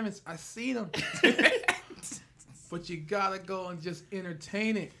commandments. I seen them. But you gotta go and just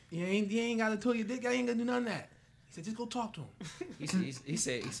entertain it. You ain't gotta tell your dick. I ain't gonna do none of that. He said, just go talk to him. He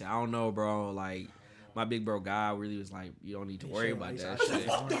said, I don't know, bro. Like my big bro guy really was like, you don't need to worry about that shit.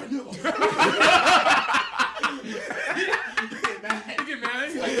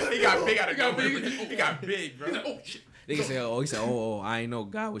 He got big out of nowhere. He got big, bro. Oh shit. He said, oh, I ain't know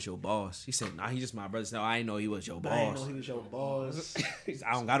God was your boss. He said, nah, he just my brother. No, I ain't know he was your boss. I ain't know he was your boss. He said,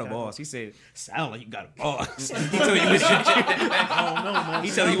 I don't got a boss. He said, sound like you got a boss. He tell you what I don't know, man.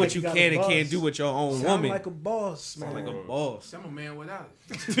 He tell you what you can and can't do with your own sound woman. Like a boss, man. Sound like a boss. I'm a man without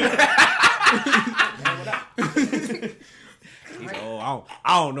it. I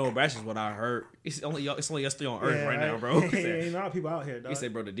don't know, bro. That's just what I heard. It's only us three on Earth right now, bro. Ain't a lot of people out here, dog. He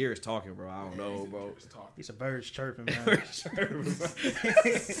said, bro, the deer is talking, bro. I don't know, bro. He's a birds chirping, man. Birds chirping, bro.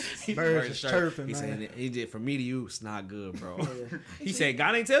 Birds chirping, he man. Said, he did, from me to you, it's not good, bro. He said,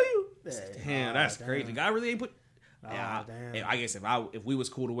 God ain't tell you? Damn, that's crazy. God really ain't put... damn. I guess if we was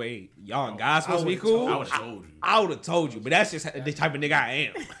cool the way y'all and guys supposed to be cool, I would have told you. I would have told you, but that's just the type of nigga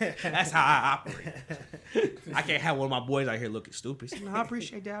I am. That's how I operate. I can't have one of my boys out here looking stupid. He said, no, I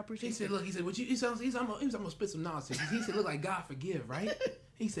appreciate that. He said, look, what you? I'm gonna spit some nonsense. He said, look like God forgive, right?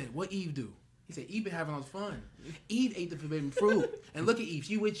 He said, what Eve do? He said, Eve been having all fun. Eve ate the forbidden fruit, and look at Eve,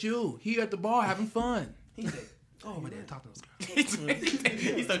 she with you. He at the bar having fun. He said, go over there and talk to those guys. He's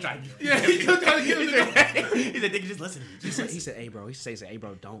still trying to. Yeah, he's still trying to get him. He said, nigga, just listen. He said, hey, bro. He said, hey,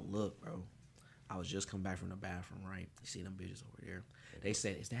 bro, don't look, bro. I was just coming back from the bathroom, right? You see them bitches over there. They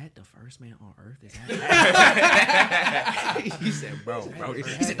said, is that the first man on earth? Is that he said, bro.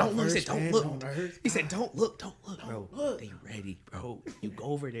 He said, don't look. He said, don't look. He said, don't look, bro. They ready, bro. You go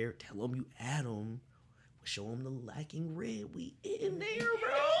over there, tell them you Adam. Show them the lacking red. We in there,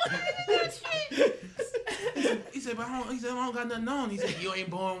 bro. He said, but I don't got nothing on. He said, you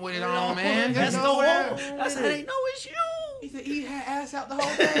ain't born with it on, man. That's the whole. That's how they know it's you. He said, he had ass out the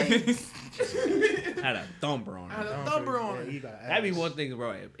whole day. Had a thumper on it. That'd be one thing,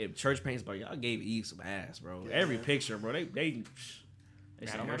 bro. If church paints, bro, y'all gave Eve some ass, bro. Every picture, bro. They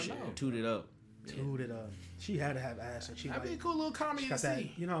said her shit tooted up. Tooted up. She had to have ass, and That'd be a cool little comedy to that,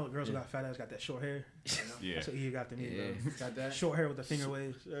 see. You know, girls who got fat ass got that short hair. Yeah. That's what Eve got to me, bro. Got that Short hair with the finger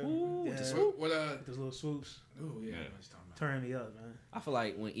waves. Ooh, yeah. With those little swoops. Ooh, yeah. Turn me up, man. I feel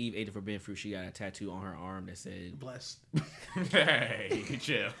like when Eve ate the forbidden fruit, she got a tattoo on her arm that said blessed. Hey,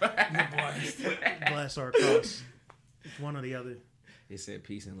 chill. Blessed or a cross. It's one or the other. It said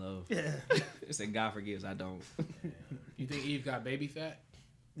peace and love. Yeah. It said God forgives, I don't. You think Eve got baby fat?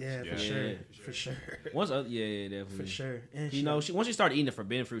 Yeah, Yeah. for sure. Yeah. For sure. Yeah, definitely. For sure. And You know, once she started eating the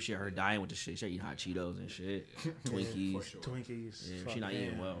forbidden fruit, she had her dying with the shit. She eating hot Cheetos and shit, Twinkies. For sure. Twinkies. Yeah, she not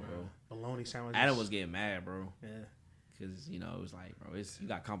eating well, bro. Bologna sandwiches. Adam was getting mad, bro. Yeah. Cause you know it was like, bro, you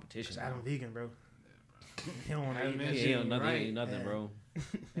got competition. Adam vegan, bro. He don't want to Adam eat is He ain't vegan, nothing, right? Yeah. bro.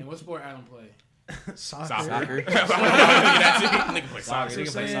 And what sport Adam play? soccer. Soccer. That's it. Nigga play Soccer. soccer.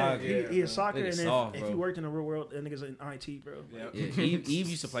 Nigga play soccer. He is soccer, Nigga and soft, if bro. he worked in the real world, that nigga's in IT, bro. Yep. Yeah, Eve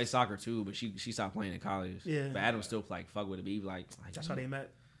used to play soccer too, but she stopped playing in college. Yeah. But Adam still like fuck with it. But Eve like That's how they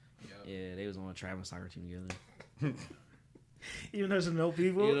met. Yeah, they was on a traveling soccer team together. Even though there's no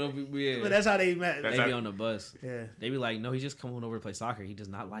people, You know, yeah. but that's how they met. That's They how- be on the bus. Yeah. They be like, no, he's just coming over to play soccer. He does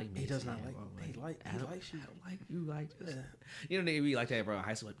not like me. He does not Yeah, like. bro, He likes you. I don't like you. Like, just, Yeah. you know, they be like that, bro. In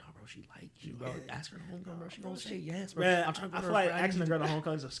high school, like, no, bro, she like you, bro. Yeah. Ask her to homecoming, bro. She gonna say yes, bro. Man, I'm trying to I go feel to like her Friday. asking a girl to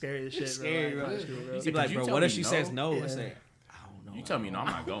homecoming is the scariest shit, Scary, bro. bro. Like, high school, bro. You be like, You bro, tell what if me she no? says no? Yeah. I say, I don't know. You tell me no, I'm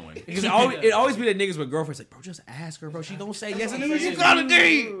not going. Because it always be the niggas with girlfriends like, bro, just ask her, bro. She gonna say yes, and then you got a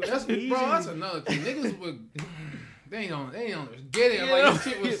date. That's That's another thing. Niggas would. They don't get it. Like this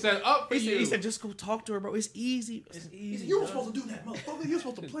shit was set up for you. He said, just go talk to her, bro. It's easy. It's easy. You were bro. supposed to do that, motherfucker. You were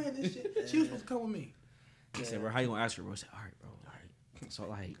supposed to plan this shit. She was supposed to come with me. He said, bro, how you gonna ask her, bro? I said, all right, bro, all right. So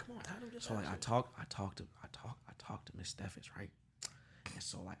like, Come on, Tyler, just so like, ask I her. talked to Miss Steffens, right? And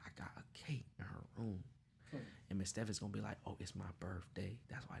so like, I got a cake in her room, and Miss Steffens gonna be like, oh, it's my birthday.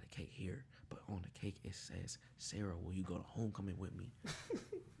 That's why the cake here. But on the cake it says, Sarah, will you go to homecoming with me?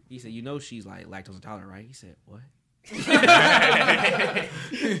 He said, you know she's like lactose intolerant, right? He said, what? He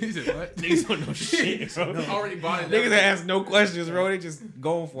said, what? Niggas don't know shit, bro. Already bought it. Niggas that ask no questions, bro. They just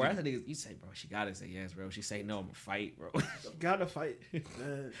going for it. I said, niggas, you say, bro, she gotta say yes, bro. She say no, I'm gonna fight, bro. Gotta fight.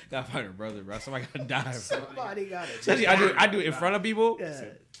 Man. Gotta fight her brother, bro. Somebody gotta die, bro. Somebody got it. Especially I do it in front of people. Yeah.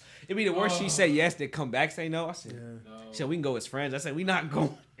 It'd be the worst. She say yes, they come back say no. I said, Yeah. she said we can go as friends. I said we not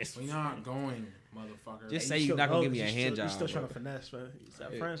going. We not going, motherfucker. Just Hey, say you you're still not gonna know, give me a you hand still, job. You still bro. trying to finesse, man. You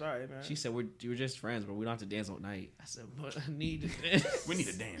said, friends, all right, man. She said we're just friends, but we don't have to dance all night. I said, but I need to dance. We need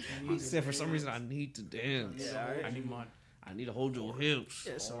to dance. He said for some reason I need to dance. Yeah, all right. I need mine. I need to hold your hips.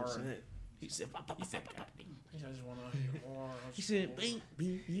 Yeah, so I'm saying. He said, He said, I just wanna hear more. he said,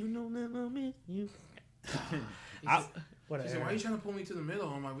 baby, you know that I miss you. What She said, why you trying to pull me to the middle?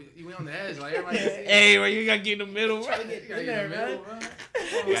 I'm like, we on the edge. Like, everybody can see it. Hey, bro, you gotta get in the middle. You gotta get in the middle, bro.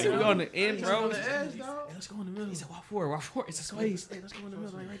 He said, we on the end, You bro. on the edge, dog. Hey, let's go in the middle. He said, why for? It's a space. Hey, let's go in the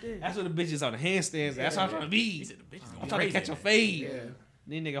middle, like right there. That's what the bitches on the handstands. That's how I'm trying to he be. said the bitch is I'm going trying to crazy. catch a fade. Yeah.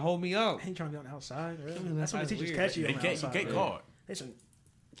 Then nigga hold me up. I ain't trying to be on the outside. Right? mean, That's when the that's teachers weird. catch you They on the can't, outside. you can't bro. call. They say,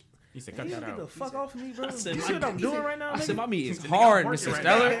 He said, "Hey, cut you that get the out. fuck off of me, bro. I said, You see what I'm doing right now, I said, nigga? my meat is Nigga, hard, I'm Mr. working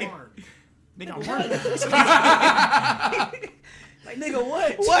Stella. right now. Nigga, I'm working. Like, nigga,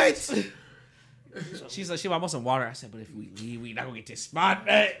 what? What? She's like, she want some water. I said, but if we leave, we not gonna get this spot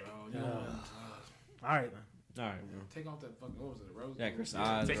back. Bro, you know what? All right, man. All right, bro. Take off that fucking, what was it, rose? That Chris Take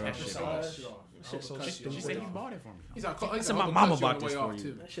bro. that shit Shit off. off. Shit so She stupid. said he bought it for me. He's like, I said, my mama bought this for you.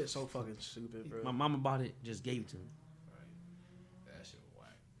 Too. That shit's so fucking stupid, bro. My mama bought it, just gave it to me. That shit was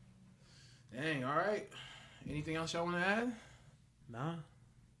whack. Dang, all right. Anything else y'all want to add? Nah.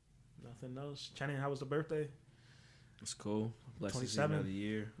 Nothing else. Channing, how was the birthday? It's cool. Blessed to see 27. another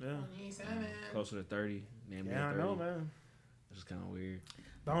year. Yeah. Closer to 30. Damn near Yeah, I 30. know, man. It's just kind of weird.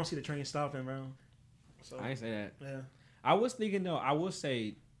 But I don't see the train stopping, bro. So, I ain't say that. yeah. I was thinking, though, I will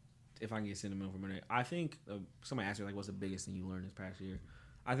say, if I can get sentimental for a minute, I think somebody asked me, like, what's the biggest thing you learned this past year?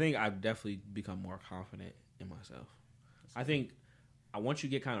 I think I've definitely become more confident in myself. I think once you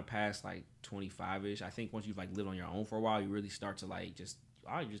get kind of past, like, 25-ish, I think once you've, like, lived on your own for a while, you really start to, like,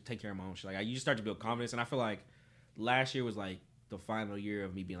 I just take care of my own shit. Like, you just start to build confidence, and I feel like last year was, like, the final year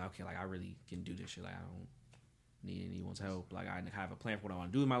of me being like, okay, like, I really can do this shit. Like, I don't need anyone's help. Like, I have a plan for what I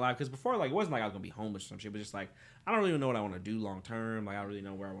want to do in my life. Because before, like, it wasn't like I was going to be homeless or some shit. But just, like, I don't really know what I want to do long term. Like, I don't really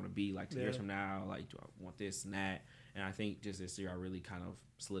know where I want to be, like, 2 years from now. Like, do I want this and that? And I think just this year I really kind of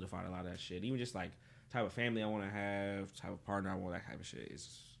solidified a lot of that shit. Even just, like, type of family I want to have, type of partner I want, that type of shit.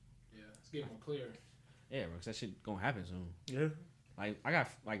 It's getting more clear. Yeah, bro, because that shit going to happen soon. Yeah. Like, I got,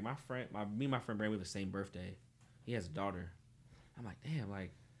 like, me and my friend Brandon, we have the same birthday. He has a daughter. I'm like, damn,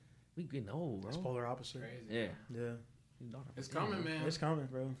 like, we getting old, bro. It's polar opposite. Crazy. Yeah. Yeah. It's coming, man. It's coming,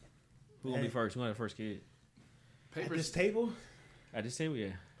 bro. Who gonna be first? Who gonna have the first kid? At this table? At this table, yeah.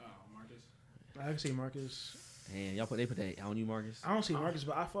 Oh, Marcus. I can see Marcus. And they put that on you, Marcus. I don't see Marcus,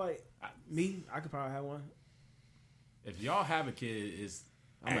 but I feel like I could probably have one. If y'all have a kid, it's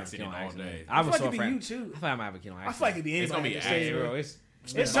accident all day. I feel like it'd be you too. I feel like I'm gonna have a kid on accident. I feel like it'd be anybody. It's gonna be accident, bro.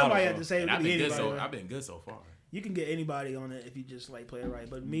 It's somebody at the same. I've been good so far. You can get anybody on it if you just like play it right.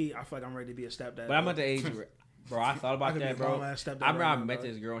 But me, I feel like I'm ready to be a stepdad. But I'm at the age where, bro, I thought about that, bro. I remember I met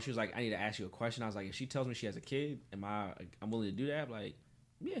this this girl and she was like, I need to ask you a question. I was like, if she tells me she has a kid, I'm willing to do that? I'm like,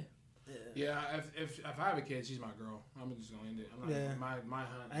 yeah. Yeah, if I have a kid, she's my girl. I'm just gonna end it. I'm not, my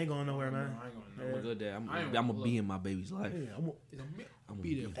hunt. I ain't going nowhere, man. I ain't going nowhere. I'm a good dad. I'm gonna be in my baby's life. Yeah, I'm gonna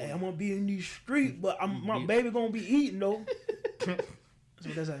be there. Hey, I'm gonna be in these streets, but my baby gonna be eating though. So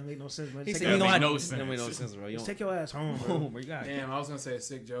that doesn't make no sense, man. He said, make no sense. That make no sense, bro. Just take your ass home, bro. Damn, I was gonna say a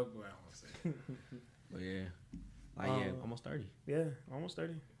sick joke, but I won't say it. But yeah, almost 30. Yeah, almost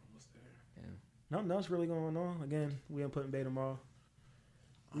 30. Almost there. Yeah. Nothing else really going on. Again, we ain't putting beta tomorrow.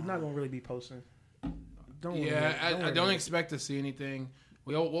 We're not gonna really be posting. I don't expect to see anything.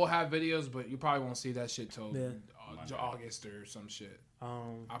 We'll have videos, but you probably won't see that shit till August or some shit.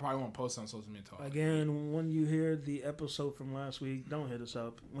 I probably won't post on social media till again, when you hear the episode from last week, don't hit us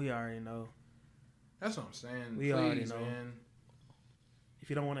up. We already know. That's what I'm saying. We already know. Man. If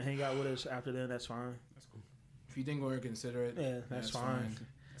you don't want to hang out with us after then, that's fine. That's cool. If you think we're considerate, that's fine.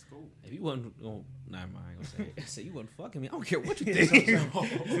 That's cool. If you wasn't, never mind. I ain't gonna say it. Say you wasn't fucking me. I don't care what you think.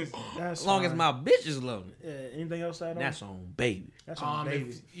 As long as my bitches love me. Yeah. Anything else that that's on baby. That's on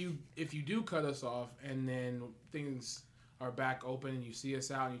baby. If you do cut us off and then things are back open and you see us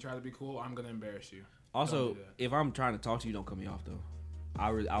out and you try to be cool, I'm gonna embarrass you. Also, if I'm trying to talk to you, don't cut me off though.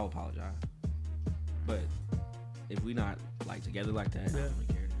 I'll apologize. But if we not like together like that, I don't really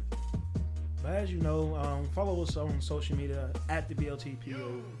care. But as you know, follow us on social media at the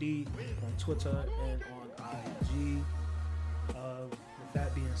BLTPOD on Twitter and on IG. With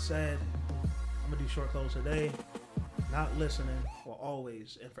that being said, I'm gonna do short close today. Not listening will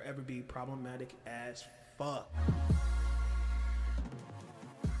always and forever be problematic as fuck.